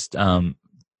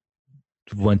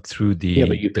went through the. Yeah,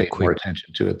 but you paid more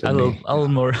attention to it than me. A little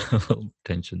more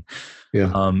attention.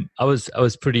 Yeah. I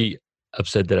was pretty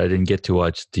upset that I didn't get to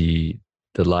watch the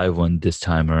live one this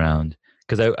time around,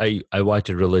 because I watch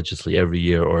it religiously every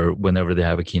year or whenever they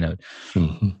have a keynote.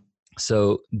 Mm-hmm.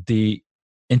 So the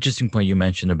interesting point you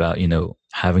mentioned about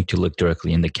having to look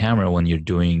directly in the camera when you're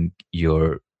doing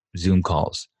your Zoom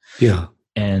calls. Yeah.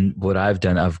 And what I've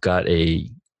done, I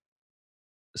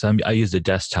use the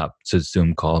desktop to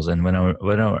Zoom calls, and whenever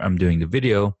I'm doing the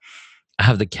video, I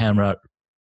have the camera,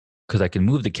 because I can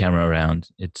move the camera around.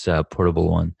 It's a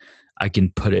portable one. I can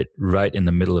put it right in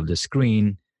the middle of the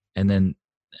screen, and then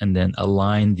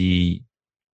align the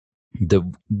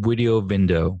video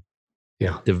window,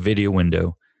 the video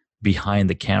window behind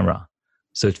the camera,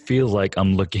 so it feels like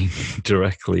I'm looking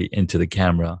directly into the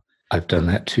camera. I've done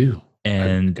that too.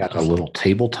 And I've got a little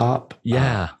tabletop.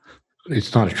 Yeah.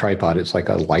 It's not a tripod. It's like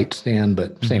a light stand,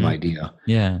 but same idea.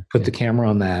 Yeah. Put the camera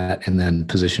on that, and then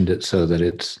positioned it so that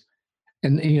it's,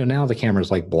 and now the camera's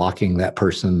like blocking that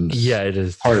person's it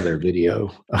is part of their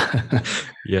video.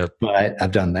 Yeah. But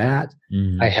I've done that.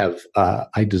 Mm-hmm. I have,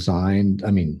 I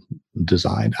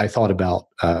thought about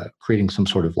creating some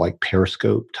sort of like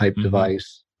periscope type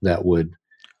device that would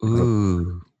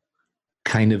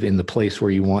kind of in the place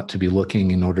where you want to be looking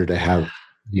in order to have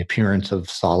the appearance of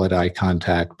solid eye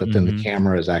contact, but then the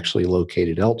camera is actually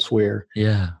located elsewhere.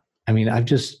 Yeah. I mean, I've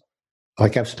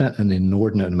spent an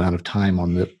inordinate amount of time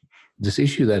on this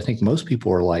issue that I think most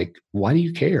people are like, why do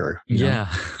you care?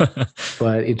 Yeah.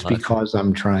 But it's because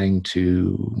I'm trying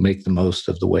to make the most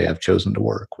of the way I've chosen to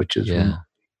work, which is remote.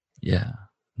 Yeah.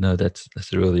 No, that's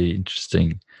really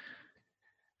interesting.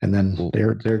 And then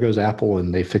there goes Apple,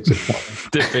 and they fix it for me.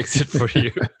 They fix it for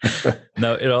you.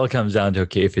 No, it all comes down to,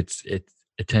 okay, if it's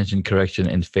attention correction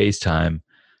in FaceTime,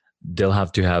 they'll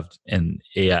have to have an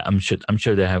AI. I'm sure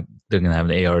they're going to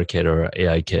have an AR kit or an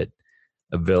AI kit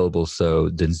available, so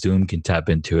then Zoom can tap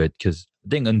into it. Because I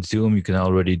think on Zoom you can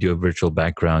already do a virtual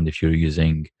background if you're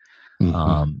using any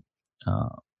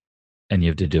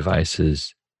of the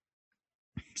devices.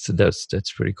 So that's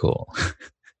pretty cool.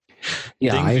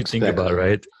 Yeah, things you think about,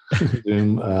 right?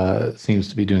 Zoom seems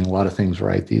to be doing a lot of things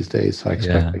right these days, so I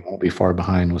expect they won't be far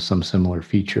behind with some similar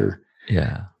feature.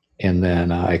 Yeah. And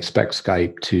then I expect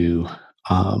Skype to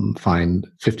find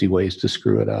 50 ways to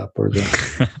screw it up, or the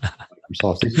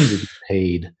Microsoft. They seem to be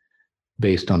paid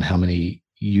based on how many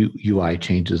UI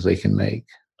changes they can make.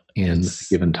 in a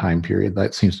given time period.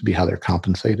 That seems to be how they're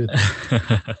compensated.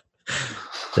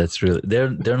 That's really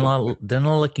they're not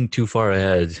looking too far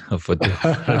ahead of what they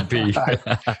would be.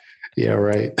 Yeah,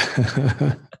 right.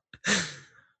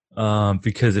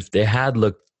 Because if they had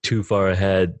looked too far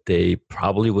ahead, they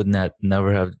probably would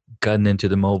never have gotten into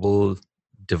the mobile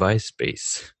device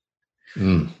space.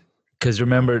 Because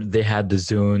remember, they had the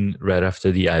Zune right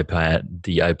after the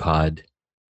iPod,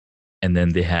 and then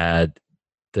they had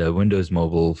the Windows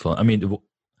mobile phone. I mean,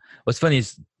 what's funny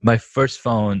is my first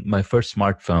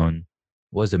smartphone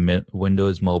was a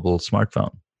Windows mobile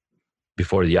smartphone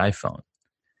before the iPhone.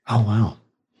 Oh, wow.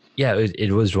 Yeah,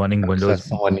 it was running Windows. That's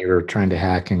the one you were trying to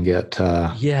hack and get.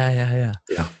 Yeah.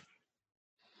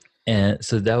 And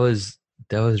so that was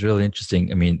really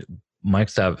interesting. I mean,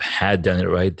 Microsoft had done it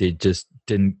right. They just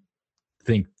didn't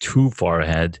think too far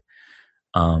ahead.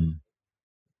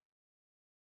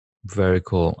 Very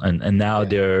cool. And now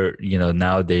they're,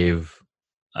 now they've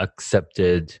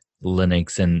accepted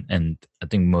Linux and I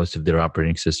think most of their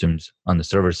operating systems on the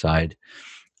server side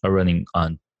are running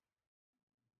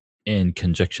in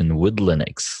conjunction with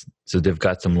Linux. So they've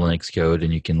got some Linux code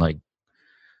and you can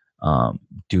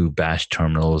do bash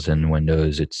terminals in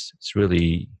Windows. It's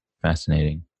really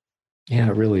fascinating. Yeah,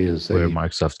 it really is. Where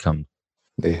Microsoft come.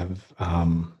 They have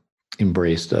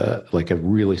embraced a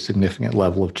really significant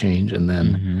level of change and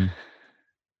then,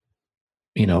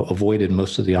 avoided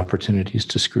most of the opportunities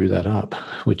to screw that up,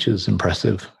 which is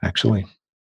impressive, actually.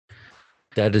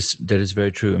 That is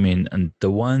very true. I mean, and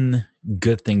the one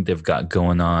good thing they've got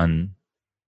going on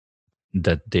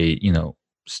that they,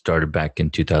 started back in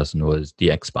 2000 was the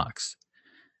Xbox.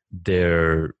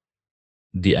 The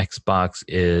Xbox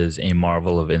is a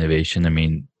marvel of innovation. I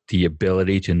mean, the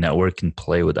ability to network and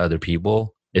play with other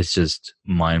people is just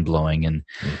mind-blowing. And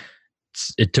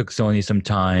it took Sony some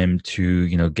time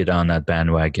to, get on that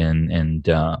bandwagon and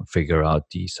figure out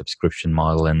the subscription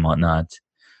model and whatnot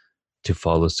to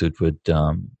follow suit with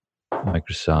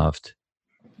Microsoft,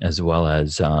 as well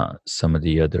as some of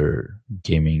the other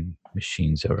gaming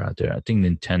machines that are out there. I think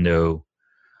Nintendo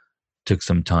took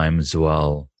some time as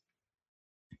well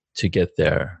to get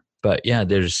there. But yeah,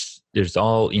 there's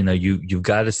all, you've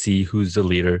got to see who's the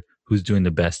leader, who's doing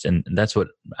the best. And that's what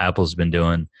Apple's been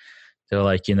doing. They're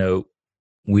like,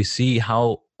 we see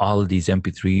how all of these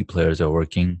MP3 players are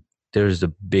working. There's a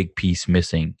big piece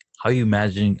missing. How are you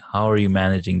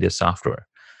managing this software?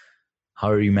 How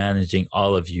are you managing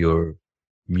all of your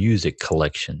music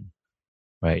collection?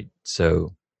 Right.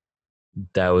 So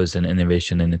that was an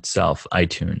innovation in itself,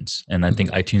 iTunes. And I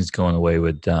think iTunes is going away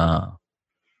with the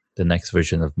next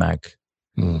version of Mac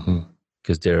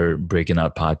because they're breaking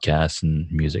out podcasts and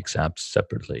music apps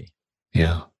separately.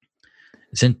 Yeah.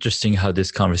 It's interesting how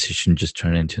this conversation just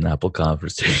turned into an Apple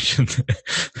conversation.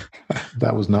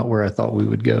 That was not where I thought we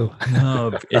would go.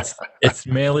 No, it's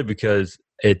mainly because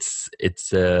it's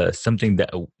something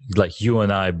that like you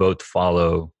and I both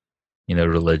follow,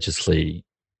 religiously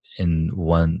in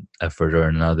one effort or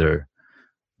another.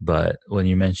 But when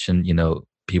you mentioned,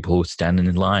 people who stand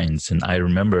in lines, and I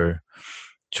remember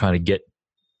trying to get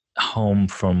home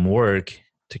from work, it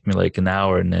took me like an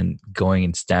hour, and then going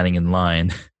and standing in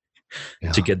line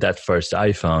to get that first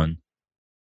iPhone.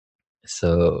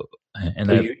 So,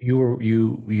 you were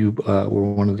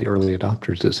one of the early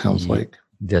adopters, it sounds like.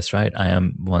 That's right. I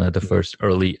am one of the first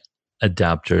early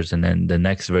adopters, and then the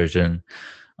next version,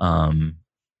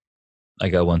 I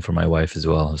got one for my wife as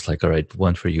well. I was like, all right,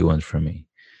 one for you, one for me.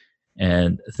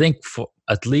 And I think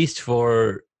at least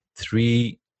for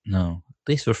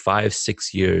 5,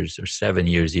 6 years or 7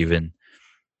 years even,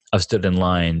 I've stood in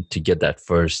line to get that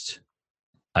first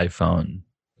iPhone,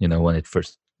 when it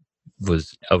first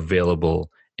was available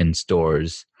in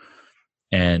stores.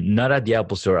 And not at the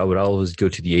Apple store. I would always go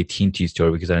to the AT&T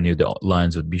store because I knew the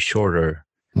lines would be shorter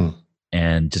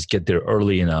and just get there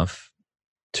early enough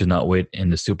to not wait in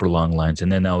the super long lines. And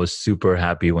then I was super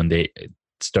happy when they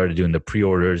started doing the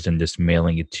pre-orders and just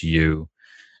mailing it to you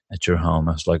at your home.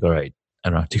 I was like, all right, I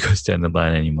don't have to go stand in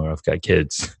line anymore. I've got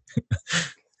kids.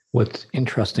 What's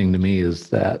interesting to me is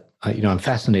that, I'm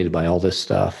fascinated by all this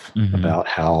stuff about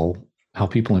how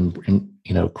people,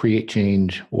 create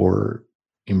change or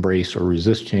embrace or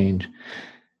resist change.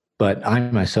 But I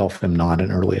myself am not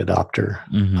an early adopter.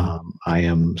 I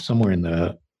am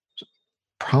somewhere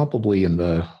probably in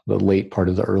the late part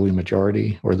of the early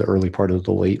majority or the early part of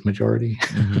the late majority.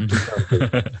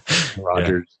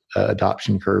 Roger's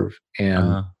adoption curve.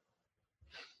 And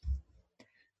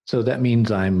so that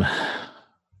means I'm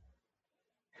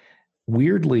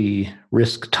weirdly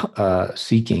risk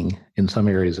seeking in some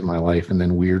areas of my life and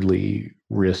then weirdly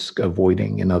risk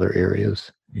avoiding in other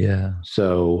areas. Yeah.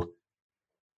 So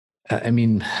I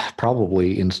mean,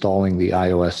 probably installing the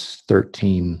iOS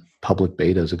 13 public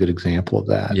beta is a good example of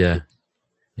that. Yeah.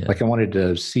 Yeah. Like I wanted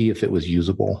to see if it was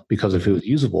usable, because if it was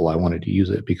usable, I wanted to use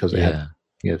it because it had,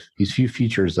 Yeah. these few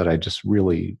features that I just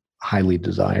really highly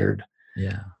desired.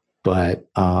 Yeah. But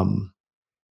I'm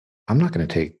not going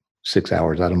to take 6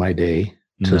 hours out of my day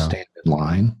to No. stand in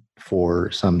line for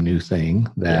some new thing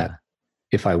that Yeah.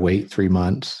 if I wait 3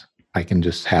 months, I can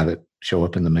just have it show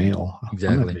up in the mail. I'm not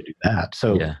going Exactly. to do that.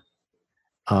 So Yeah.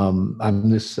 I'm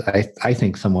this, I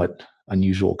think, somewhat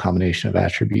unusual combination of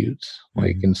attributes.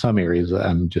 Like Mhm. in some areas,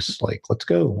 I'm just like, let's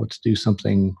go, let's do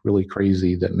something really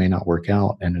crazy that may not work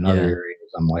out. And in other Yeah.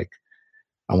 areas, I'm like,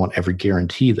 I want every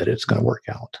guarantee that it's going to work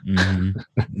out. Hmm.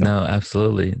 No,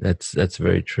 absolutely. That's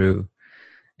very true.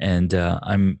 And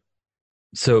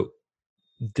so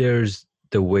there's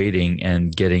the waiting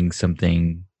and getting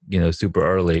something, super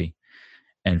early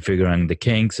and figuring the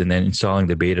kinks and then installing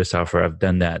the beta software. I've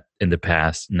done that in the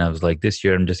past, and I was like, this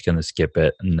year I'm just going to skip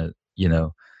it. And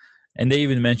they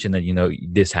even mentioned that,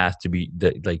 this has to be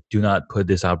like, do not put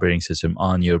this operating system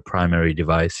on your primary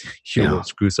device. You will Yeah.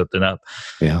 screw something up.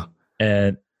 Yeah.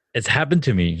 And it's happened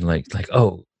to me like,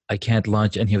 oh, I can't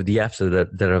launch any of the apps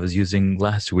that I was using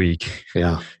last week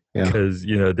Yeah. Yeah. because,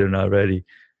 they're not ready.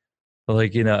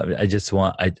 Like, I just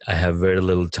I have very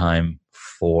little time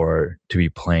to be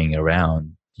playing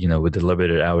around, with the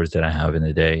limited hours that I have in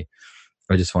a day.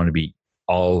 I just want to be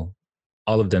all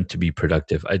of them to be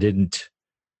productive. I didn't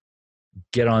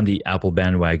get on the Apple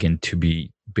bandwagon to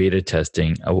be beta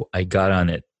testing. I got on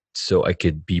it so I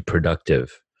could be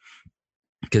productive,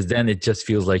 because then it just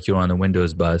feels like you're on a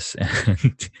Windows bus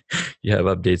and you have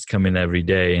updates coming every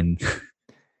day. And,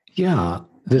 Yeah.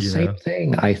 The same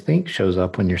thing, I think, shows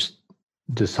up when you're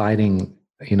deciding,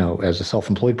 as a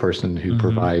self-employed person who Mhm.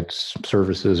 provides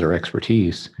services or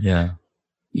expertise, Yeah.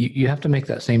 you have to make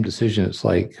that same decision. It's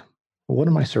like, what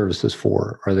are my services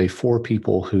for? Are they for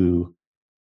people who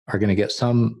are going to get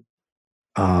some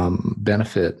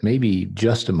benefit, maybe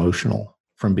just emotional,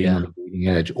 from being on Yeah. the bleeding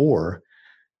edge? Or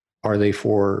are they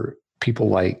for people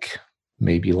like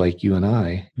maybe like you and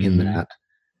I, in Mhm. that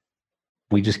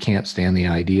we just can't stand the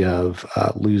idea of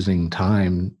losing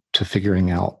time to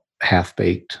figuring out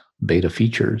half-baked beta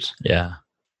features? Yeah.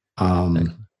 Um,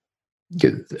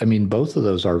 Exactly. I mean, both of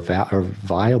those are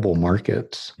viable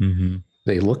markets. Mhm.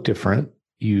 They look different.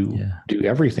 You Yeah. do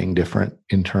everything different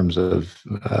in terms of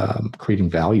creating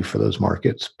value for those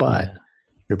markets, but Yeah.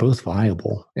 they're both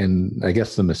viable. And I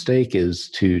guess the mistake is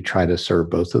to try to serve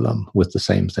both of them with the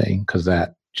same thing, because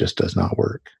that just does not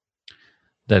work.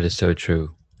 That is so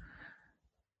true.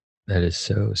 That is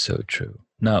so, so true.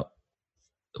 Now,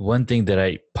 one thing that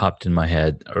I popped in my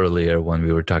head earlier when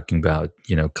we were talking about,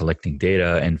 collecting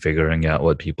data and figuring out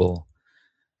what people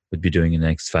would be doing in the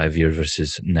next 5 years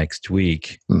versus next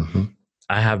week, Hmm.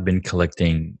 I have been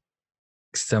collecting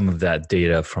some of that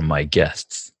data from my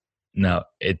guests. Now,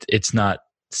 it's not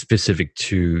specific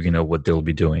to, what they'll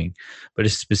be doing, but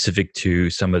it's specific to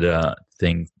some of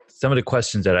the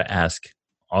questions that I ask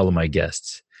all of my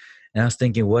guests. And I was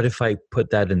thinking, what if I put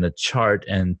that in the chart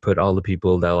and put all the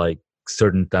people that like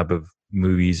certain type of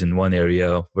movies in one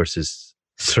area versus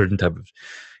certain type of,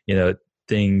 you know,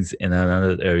 things in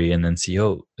another area, and then see,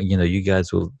 oh, you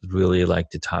guys will really like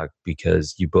to talk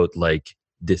because you both like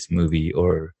this movie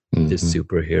or this Hmm.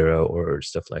 superhero or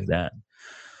stuff like that.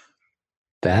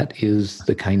 That is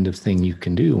the kind of thing you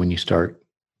can do when you start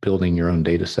building your own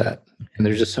data set. And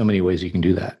there's just so many ways you can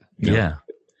do that. Yeah.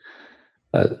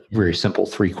 A Yeah. very simple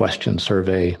 3-question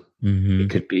survey. It Mm-hmm.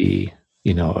 could be,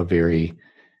 a very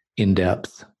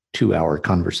in-depth 2-hour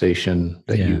conversation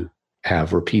that Yeah. you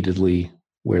have repeatedly,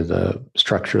 where the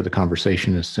structure of the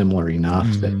conversation is similar enough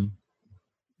that,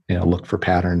 Mm-hmm. look for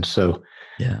patterns. So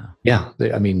Yeah. yeah,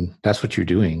 I mean, that's what you're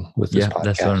doing with this Yeah.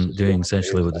 That's what podcast, I'm is doing building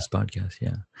essentially data with set. this podcast.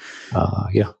 Yeah.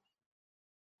 Yeah.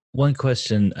 One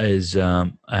question is, I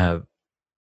have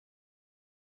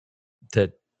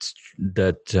that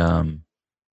that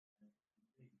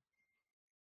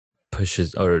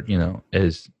pushes, or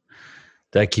is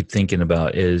that I keep thinking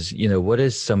about is, what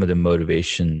is some of the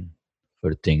motivation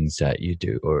for things that you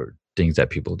do or things that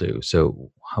people do?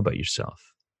 So how about yourself?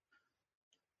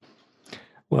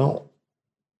 Well,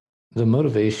 the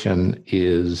motivation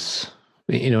is,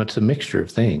 it's a mixture of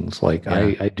things. Like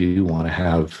Yeah. I do want to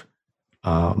have,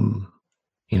 um,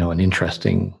 an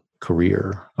interesting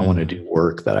career. I want to Hmm. do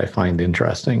work that I find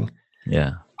interesting.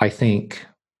 Yeah. I think,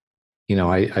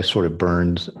 I sort of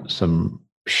burned some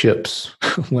ships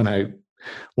when I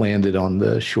landed on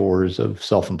the shores of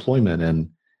self-employment, and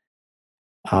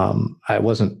I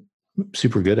wasn't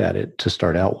super good at it to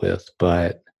start out with,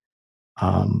 but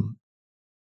um,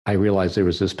 I realized there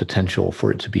was this potential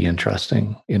for it to be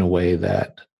interesting in a way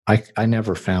that I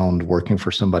never found working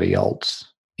for somebody else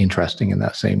interesting in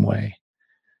that same way.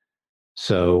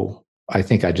 So I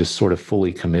think I just sort of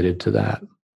fully committed to that.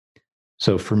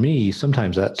 So for me,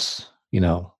 sometimes that's,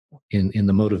 in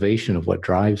the motivation of what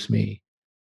drives me,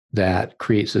 that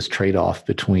creates this trade-off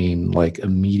between like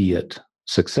immediate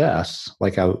success,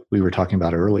 like we were talking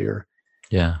about earlier.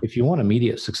 Yeah. If you want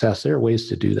immediate success, there are ways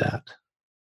to do that.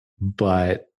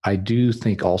 But I do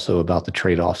think also about the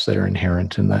trade-offs that are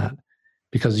inherent in that,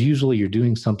 because usually you're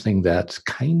doing something that's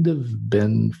kind of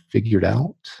been figured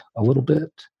out a little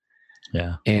bit.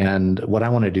 Yeah. And what I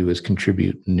want to do is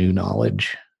contribute new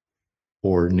knowledge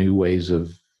or new ways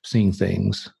of seeing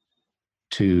things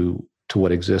to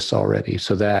what exists already.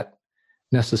 So that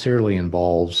necessarily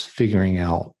involves figuring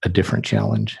out a different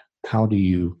challenge. How do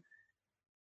you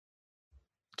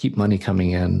keep money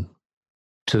coming in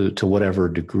to whatever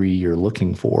degree you're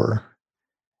looking for?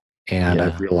 And Yeah.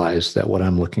 I've realized that what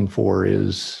I'm looking for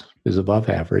is above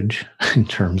average in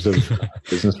terms of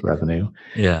business revenue.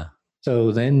 Yeah.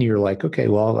 So then you're like, okay,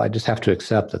 well, I just have to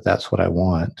accept that that's what I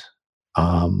want.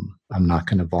 I'm not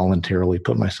going to voluntarily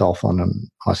put myself on an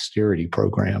austerity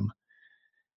program.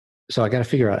 So I got to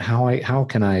figure out how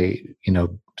can I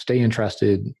stay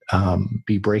interested,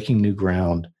 be breaking new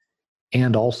ground,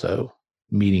 and also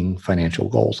meeting financial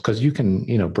goals, because you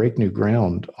can break new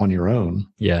ground on your own.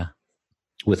 Yeah.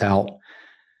 Without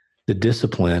the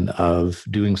discipline of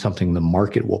doing something the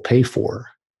market will pay for.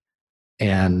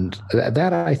 And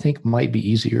that I think might be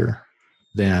easier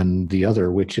than the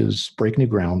other, which is break new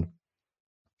ground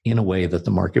in a way that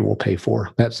the market will pay for.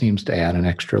 That seems to add an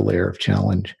extra layer of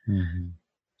challenge. Mm-hmm.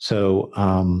 So,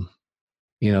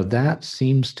 that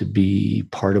seems to be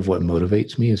part of what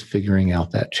motivates me, is figuring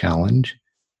out that challenge.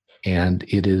 And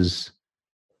it is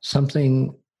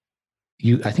something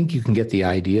I think you can get the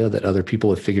idea that other people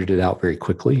have figured it out very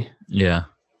quickly. Yeah.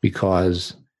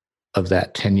 Because of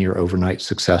that 10-year overnight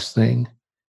success thing,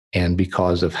 and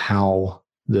because of how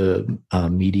the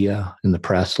media and the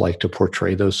press like to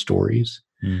portray those stories.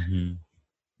 Mm-hmm.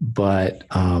 But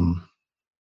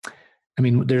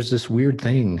there's this weird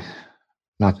thing,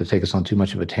 not to take us on too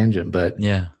much of a tangent, but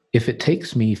Yeah. if it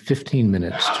takes me 15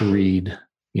 minutes to read,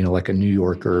 like a New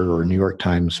Yorker or New York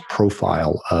Times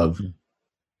profile of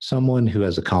someone who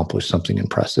has accomplished something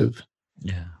impressive,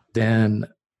 Yeah. then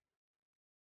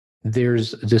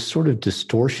there's this sort of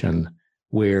distortion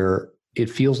where it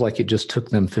feels like it just took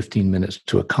them 15 minutes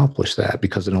to accomplish that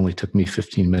because it only took me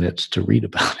 15 minutes to read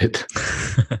about it.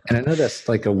 And I know that's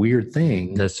like a weird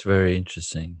thing. That's very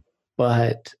interesting.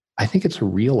 But I think it's a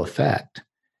real effect.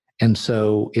 And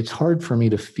so it's hard for me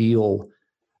to feel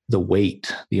the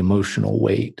weight, the emotional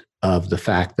weight of the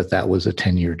fact that that was a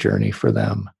 10-year journey for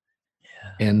them.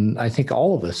 Yeah. And I think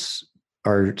all of us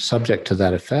are subject to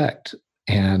that effect.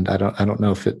 And I don't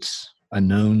know if it's a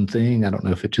known thing. I don't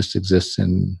know if it just exists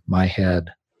in my head.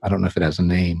 I don't know if it has a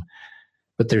name.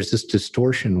 But there's this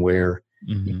distortion where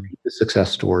you read the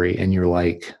success story and you're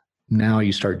like, now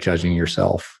you start judging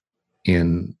yourself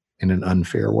in an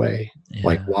unfair way. Yeah.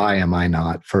 Like, why am I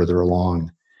not further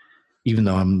along, even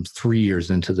though I'm 3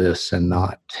 years into this and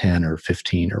not 10 or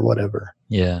 15 or whatever?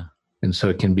 Yeah. And so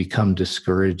it can become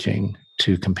discouraging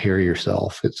to compare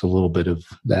yourself. It's a little bit of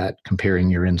that comparing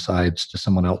your insides to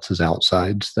someone else's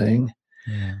outsides thing.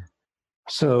 Yeah.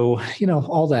 So,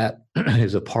 all that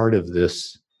is a part of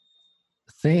this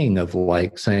thing of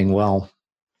like saying, well,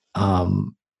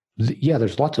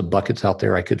 there's lots of buckets out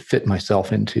there I could fit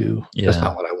myself into. Yeah. That's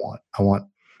not what I want. I want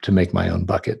to make my own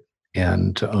bucket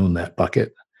and to own that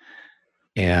bucket.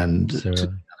 And there's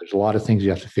a lot of things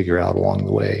you have to figure out along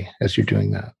the way as you're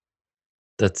doing that.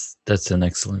 That's an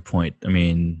excellent point. I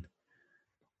mean,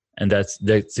 and that's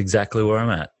exactly where I'm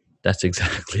at. That's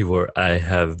exactly where I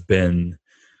have been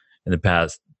in the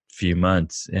past few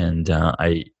months. And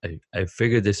I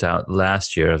figured this out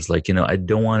last year. I was like, I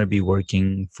don't want to be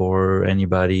working for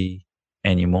anybody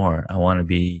anymore. I want to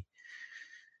be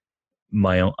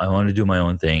my own. I want to do my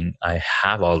own thing. I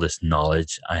have all this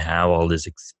knowledge. I have all this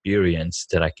experience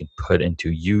that I can put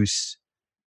into use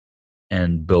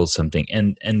and build something.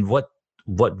 And what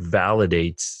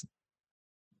validates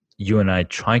you and I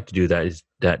trying to do that is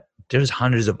that there's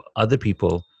hundreds of other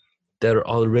people that are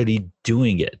already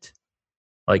doing it.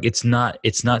 Like it's not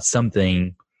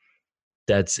something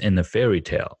that's in a fairy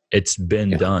tale. It's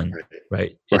been done,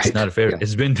 right? It's not a fairy.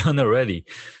 It's been done already.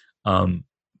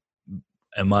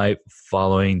 Am I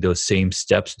following those same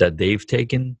steps that they've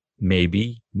taken?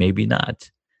 Maybe, maybe not.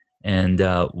 And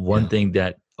one thing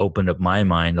that opened up my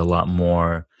mind a lot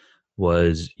more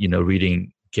was,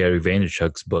 reading Gary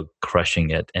Vaynerchuk's book, Crushing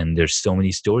It. And there's so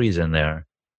many stories in there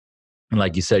And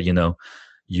like you said,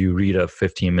 you read a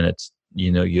 15 minutes,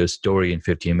 your story in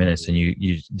 15 minutes, and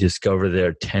you discover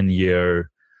their 10-year,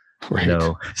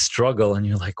 Right. struggle, and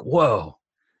you're like, whoa,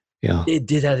 Yeah. they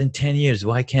did that in 10 years.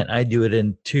 Why can't I do it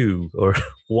in 2 or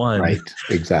 1? Right.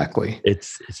 Exactly.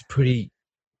 It's pretty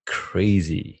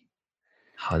crazy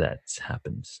how that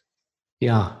happens.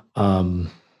 Yeah.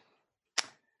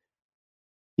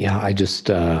 Yeah. I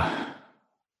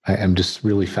am just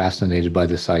really fascinated by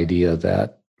this idea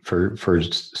that for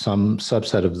some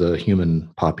subset of the human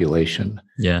population,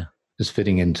 Yeah. just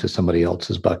fitting into somebody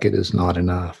else's bucket is not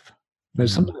enough.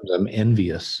 Sometimes I'm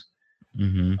envious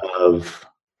Mm-hmm. of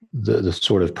the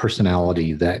sort of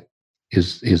personality that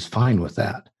is fine with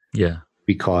that, Yeah.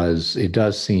 because it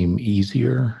does seem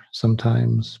easier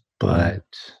sometimes, but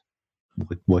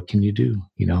what can you do?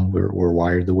 We're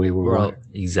wired the way we're wired. Well,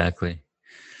 exactly.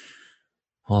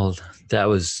 Well, that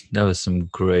was some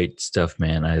great stuff,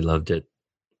 man. I loved it.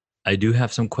 I do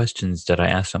have some questions that I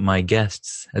asked my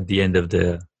guests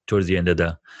towards the end of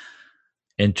the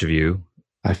interview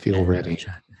I feel and ready.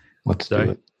 chat. Let's do Sorry.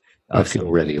 it. I feel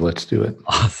Awesome. ready. Let's do it.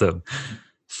 Awesome.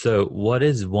 So, what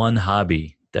is one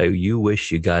hobby that you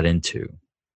wish you got into?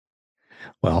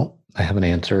 Well, I have an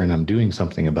answer and I'm doing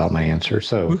something about my answer.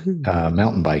 So, Woohoo.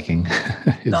 mountain biking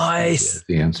is Nice.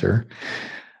 the answer.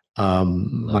 Love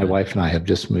My it. wife and I have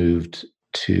just moved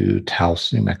to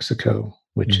Taos, New Mexico,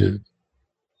 which is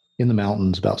Mm-hmm. in the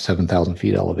mountains, about 7,000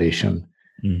 feet elevation.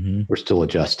 Mm-hmm. We're still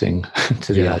adjusting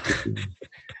to the Yeah. altitude.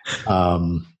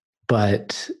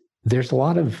 But there's a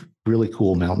lot of really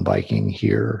cool mountain biking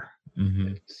here. Mm-hmm.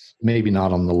 It's maybe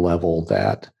not on the level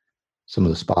that some of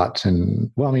the spots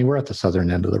we're at the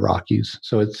southern end of the Rockies.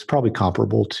 So it's probably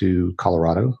comparable to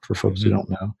Colorado for folks who Mm-hmm. don't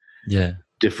know. Yeah.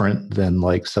 Different than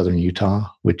like southern Utah,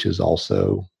 which is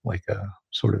also like a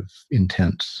sort of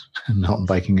intense mountain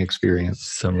biking experience.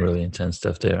 Some really intense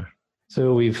stuff there.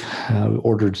 So we've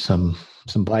ordered some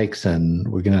bikes, and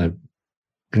we're gonna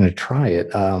try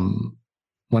it.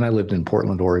 When I lived in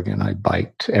Portland, Oregon, I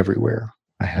biked everywhere.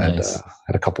 I had Nice.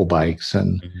 had a couple bikes,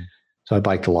 and Mm-hmm. so I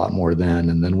biked a lot more then.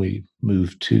 And then we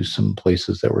moved to some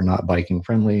places that were not biking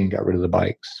friendly and got rid of the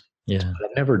bikes. Yeah. But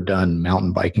I've never done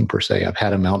mountain biking per se. I've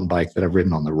had a mountain bike that I've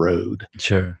ridden on the road.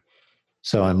 Sure.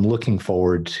 So I'm looking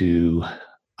forward to,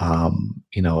 a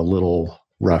little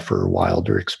rougher,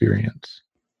 wilder experience.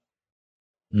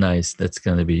 Nice. That's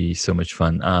going to be so much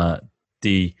fun.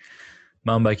 The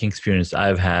mountain biking experience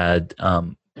I've had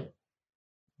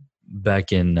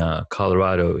back in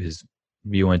Colorado is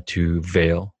we went to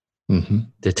Vail. Mm-hmm.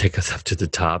 They take us up to the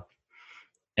top,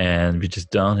 and we just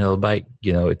downhill bike.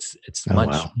 It's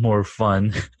much more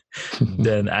fun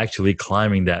than actually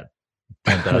climbing that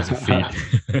 10,000 feet.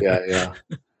 Yeah.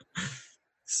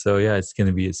 So yeah, it's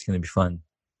gonna be fun.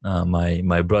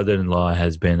 My brother-in-law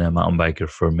has been a mountain biker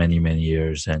for many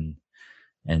years, and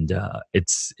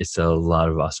it's a lot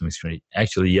of awesome experience.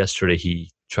 Actually, yesterday he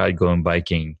tried going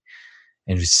biking,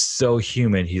 and it was so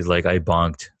humid. He's like, I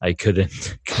bonked. I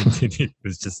couldn't continue. It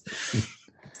was just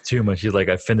too much. He's like,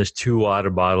 I finished 2 water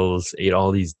bottles, ate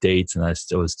all these dates, and I just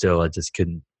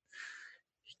couldn't.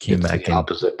 He came it's back the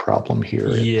opposite problem here.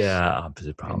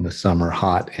 Opposite problem. In the summer,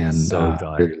 hot and so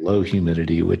dry. Very low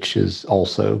humidity, which is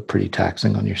also pretty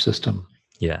taxing on your system.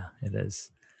 Yeah, it is.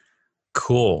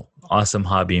 Cool. Awesome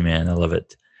hobby, man. I love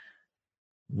it.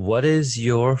 What is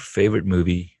your favorite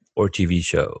movie or TV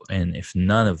show? And if you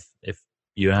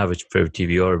don't have a favorite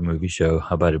TV or movie show,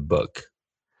 how about a book?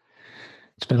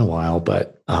 It's been a while,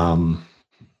 but My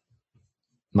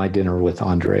Dinner with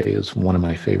Andre is one of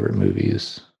my favorite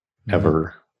movies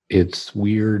ever. It's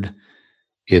weird.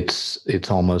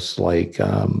 It's almost like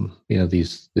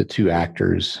the 2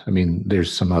 actors. I mean,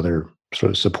 there's some other sort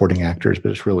of supporting actors,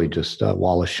 but it's really just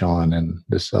Wallace Shawn and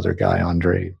this other guy,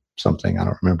 Andre something. I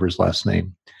don't remember his last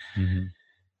name. Mm-hmm.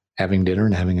 Having dinner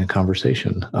and having a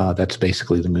conversation. That's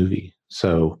basically the movie.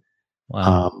 So,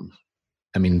 wow.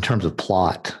 In terms of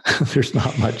plot, there's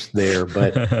not much there,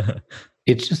 but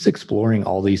it's just exploring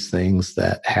all these things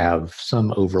that have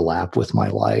some overlap with my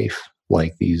life,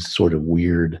 like these sort of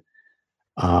weird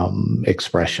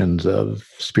expressions of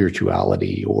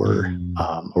spirituality or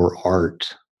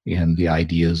art and the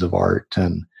ideas of art,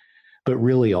 but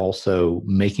really also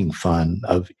making fun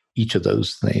of each of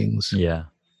those things. Yeah.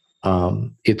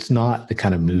 It's not the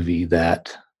kind of movie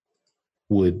that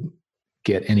would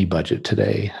get any budget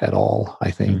today at all. I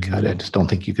think I just don't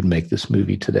think you could make this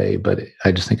movie today, but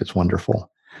I just think it's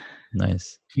wonderful.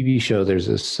 Nice. TV show. There's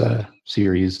this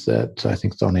series that I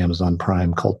think is on Amazon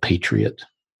Prime called Patriot.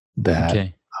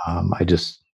 That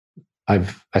I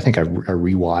think I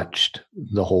rewatched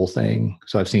the whole thing,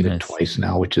 so I've seen it twice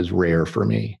now, which is rare for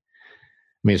me.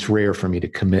 mean, it's rare for me to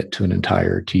commit to an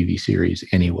entire TV series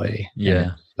anyway.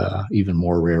 Yeah. Even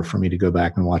more rare for me to go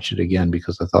back and watch it again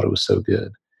because I thought it was so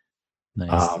good.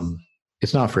 Nice.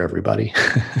 It's not for everybody,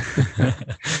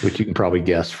 which you can probably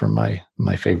guess from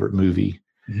my favorite movie.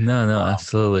 No,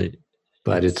 absolutely.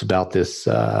 But it's about this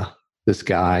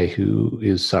guy who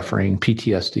is suffering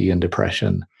PTSD and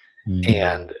depression,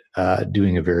 and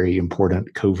doing a very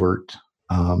important covert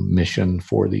mission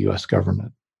for the U.S.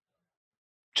 government.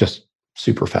 Just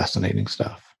super fascinating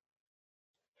stuff.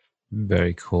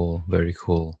 Very cool. Very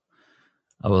cool.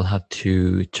 I will have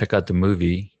to check out the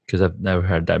movie because I've never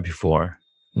heard that before.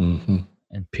 Mm-hmm.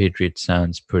 And Patriot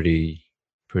sounds pretty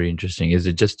interesting. Is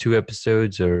it just 2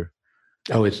 episodes or?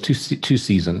 Oh, it's two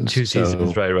seasons. 2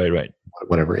 seasons. Right.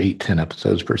 Whatever, 8-10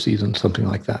 episodes per season, something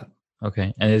like that.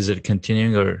 Okay. And is it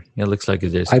continuing or it looks like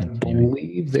it is continuing? I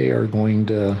believe they are going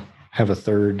to have a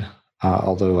third,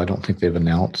 although I don't think they've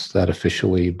announced that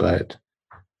officially, but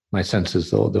my sense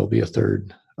is there'll be a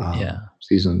third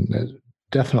season.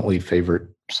 Definitely favorite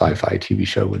sci-fi TV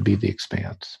show would be The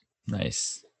Expanse.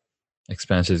 Nice.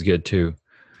 Expanse is good too.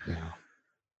 Yeah.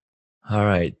 All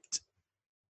right.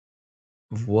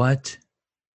 What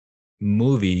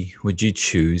movie would you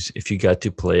choose if you got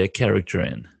to play a character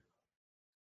in?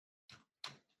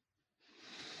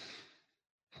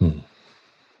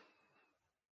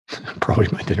 Probably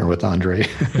My Dinner with Andre.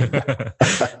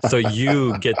 So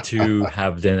you get to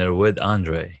have dinner with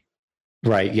Andre.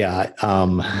 Right. Yeah.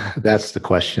 That's the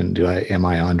question. Am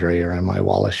I Andre or am I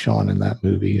Wallace Shawn in that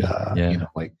movie?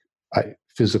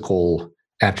 Physical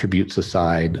attributes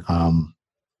aside,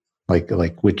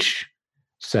 like which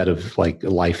set of like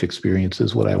life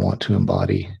experiences would I want to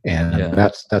embody? And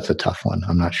that's a tough one.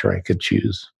 I'm not sure I could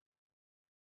choose.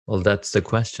 Well, that's the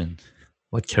question.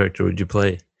 What character would you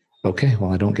play? Okay,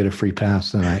 well, I don't get a free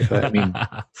pass. Then I mean,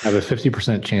 I have a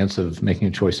 50% chance of making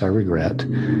a choice I regret.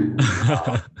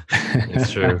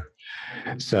 It's true.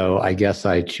 So I guess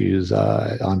I choose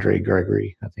Andre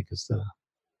Gregory, I think is the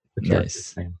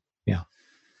character's name. Yeah.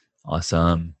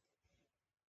 Awesome.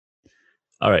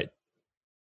 All right.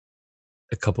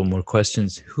 A couple more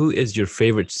questions. Who is your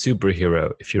favorite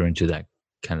superhero if you're into that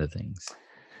kind of things?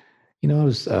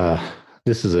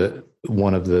 This is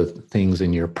one of the things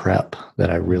in your prep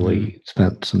that I really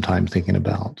spent some time thinking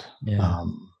about. Yeah.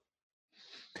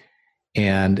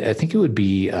 And I think it would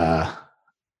be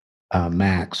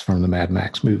Max from the Mad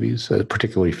Max movies,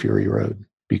 particularly Fury Road,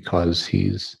 because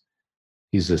he's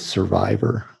a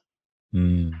survivor.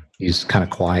 He's kind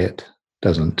of quiet,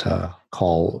 doesn't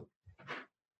call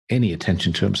any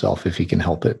attention to himself if he can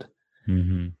help it.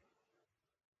 Mm-hmm.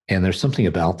 And there's something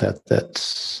about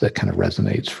that kind of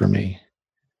resonates for me.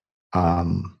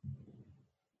 And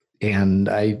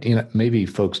maybe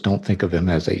folks don't think of him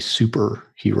as a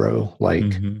superhero.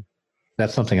 Like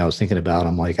that's something I was thinking about.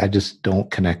 I'm like, I just don't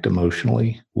connect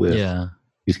emotionally with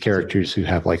these characters who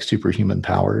have like superhuman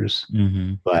powers,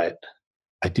 but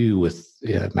I do with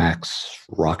Max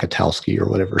Rockatowski or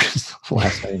whatever his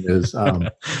last name is,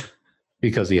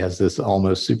 because he has this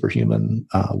almost superhuman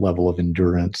level of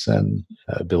endurance and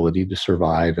ability to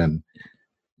survive. And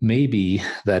maybe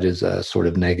that is a sort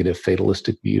of negative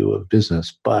fatalistic view of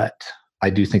business, but I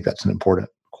do think that's an important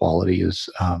quality is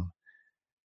I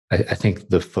think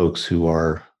the folks who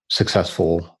are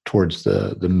successful towards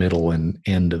the middle and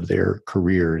end of their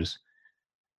careers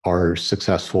are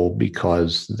successful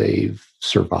because they've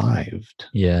survived.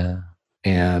 Yeah.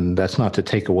 And that's not to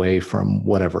take away from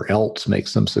whatever else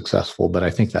makes them successful, but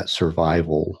I think that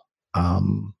survival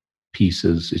piece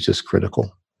is just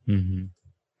critical. Mm-hmm.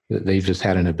 They've just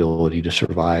had an ability to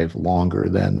survive longer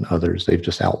than others. They've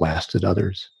just outlasted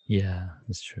others. Yeah,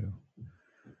 that's true.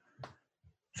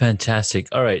 Fantastic.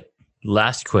 All right.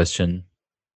 Last question.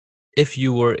 If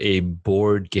you were a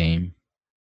board game,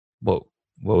 what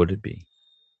would it be?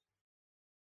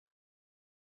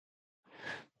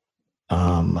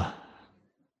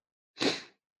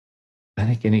 I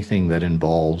think anything that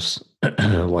involves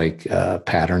like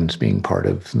patterns being part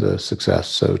of the success.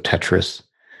 So Tetris.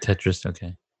 Tetris,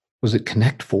 okay. Was it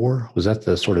Connect 4? Was that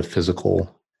the sort of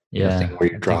physical thing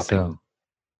where you're dropping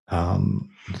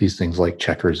these things like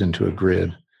checkers into a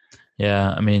grid?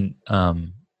 Yeah, I mean,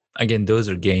 again, those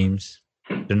are games.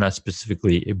 They're not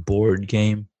specifically a board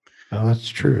game. Oh, that's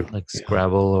true. Like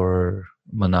Scrabble or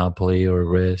Monopoly or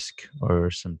Risk or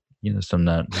some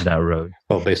that road.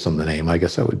 Well, based on the name, I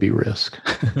guess that would be Risk.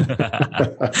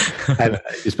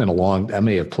 It's been I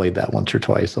may have played that once or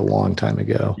twice a long time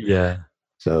ago. Yeah.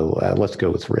 So let's go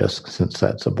with Risk since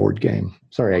that's a board game.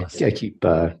 Sorry, awesome. I keep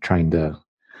trying to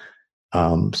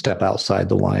step outside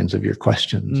the lines of your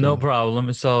questions. No problem.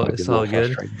 It's all good. It's all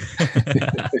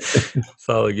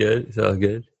good. It's all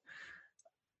good.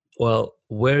 Well,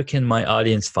 where can my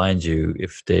audience find you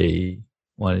if they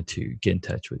wanted to get in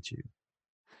touch with you?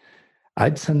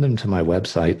 I'd send them to my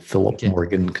website,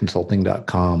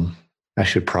 philipmorganconsulting.com. I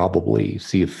should probably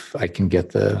see if I can get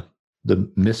the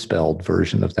misspelled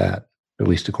version of that, at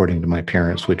least according to my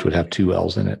parents, which would have 2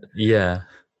 L's in it. Yeah.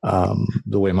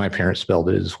 The way my parents spelled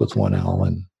it is with 1 L,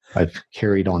 and I've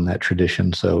carried on that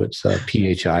tradition. So it's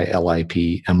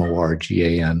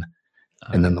PHILIPMORGAN,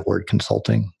 and then the word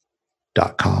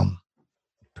consulting.com.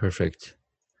 Perfect.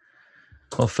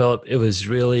 Well, Philip, it was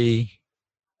really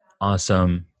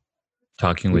awesome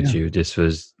talking with you. This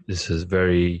was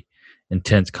very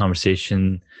intense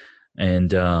conversation,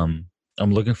 and I'm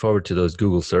looking forward to those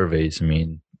Google surveys. I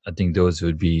mean, I think those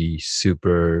would be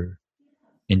super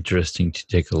interesting to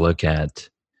take a look at.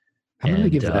 I'm going to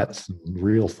give that some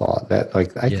real thought. That I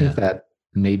think that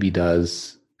maybe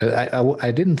does.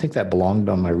 I didn't think that belonged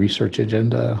on my research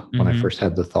agenda when I first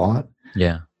had the thought.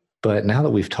 Yeah. But now that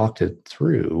we've talked it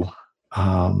through,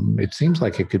 it seems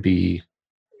like it could be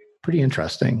pretty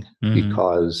interesting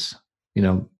because,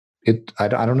 I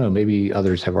don't know, maybe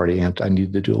others have already answered. I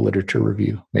need to do a literature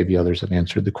review. Maybe others have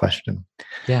answered the question.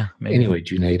 Yeah. Maybe. Anyway,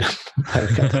 Junaid,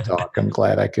 I've got to talk. I'm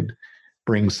glad I could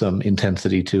bring some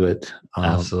intensity to it.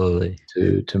 Absolutely.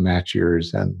 To match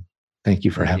yours. And thank you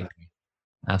for having me.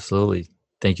 Absolutely.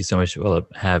 Thank you so much,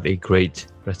 Philip. Have a great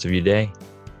rest of your day.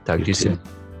 Talk to you soon.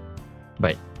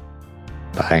 Bye.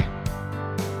 Bye.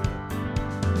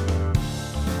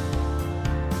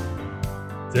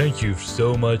 Thank you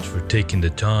so much for taking the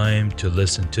time to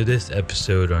listen to this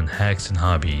episode on Hacks and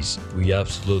Hobbies. We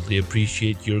absolutely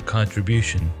appreciate your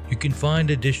contribution. You can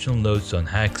find additional notes on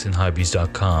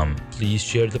hacksandhobbies.com. Please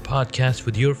share the podcast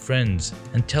with your friends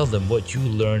and tell them what you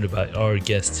learned about our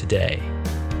guest today.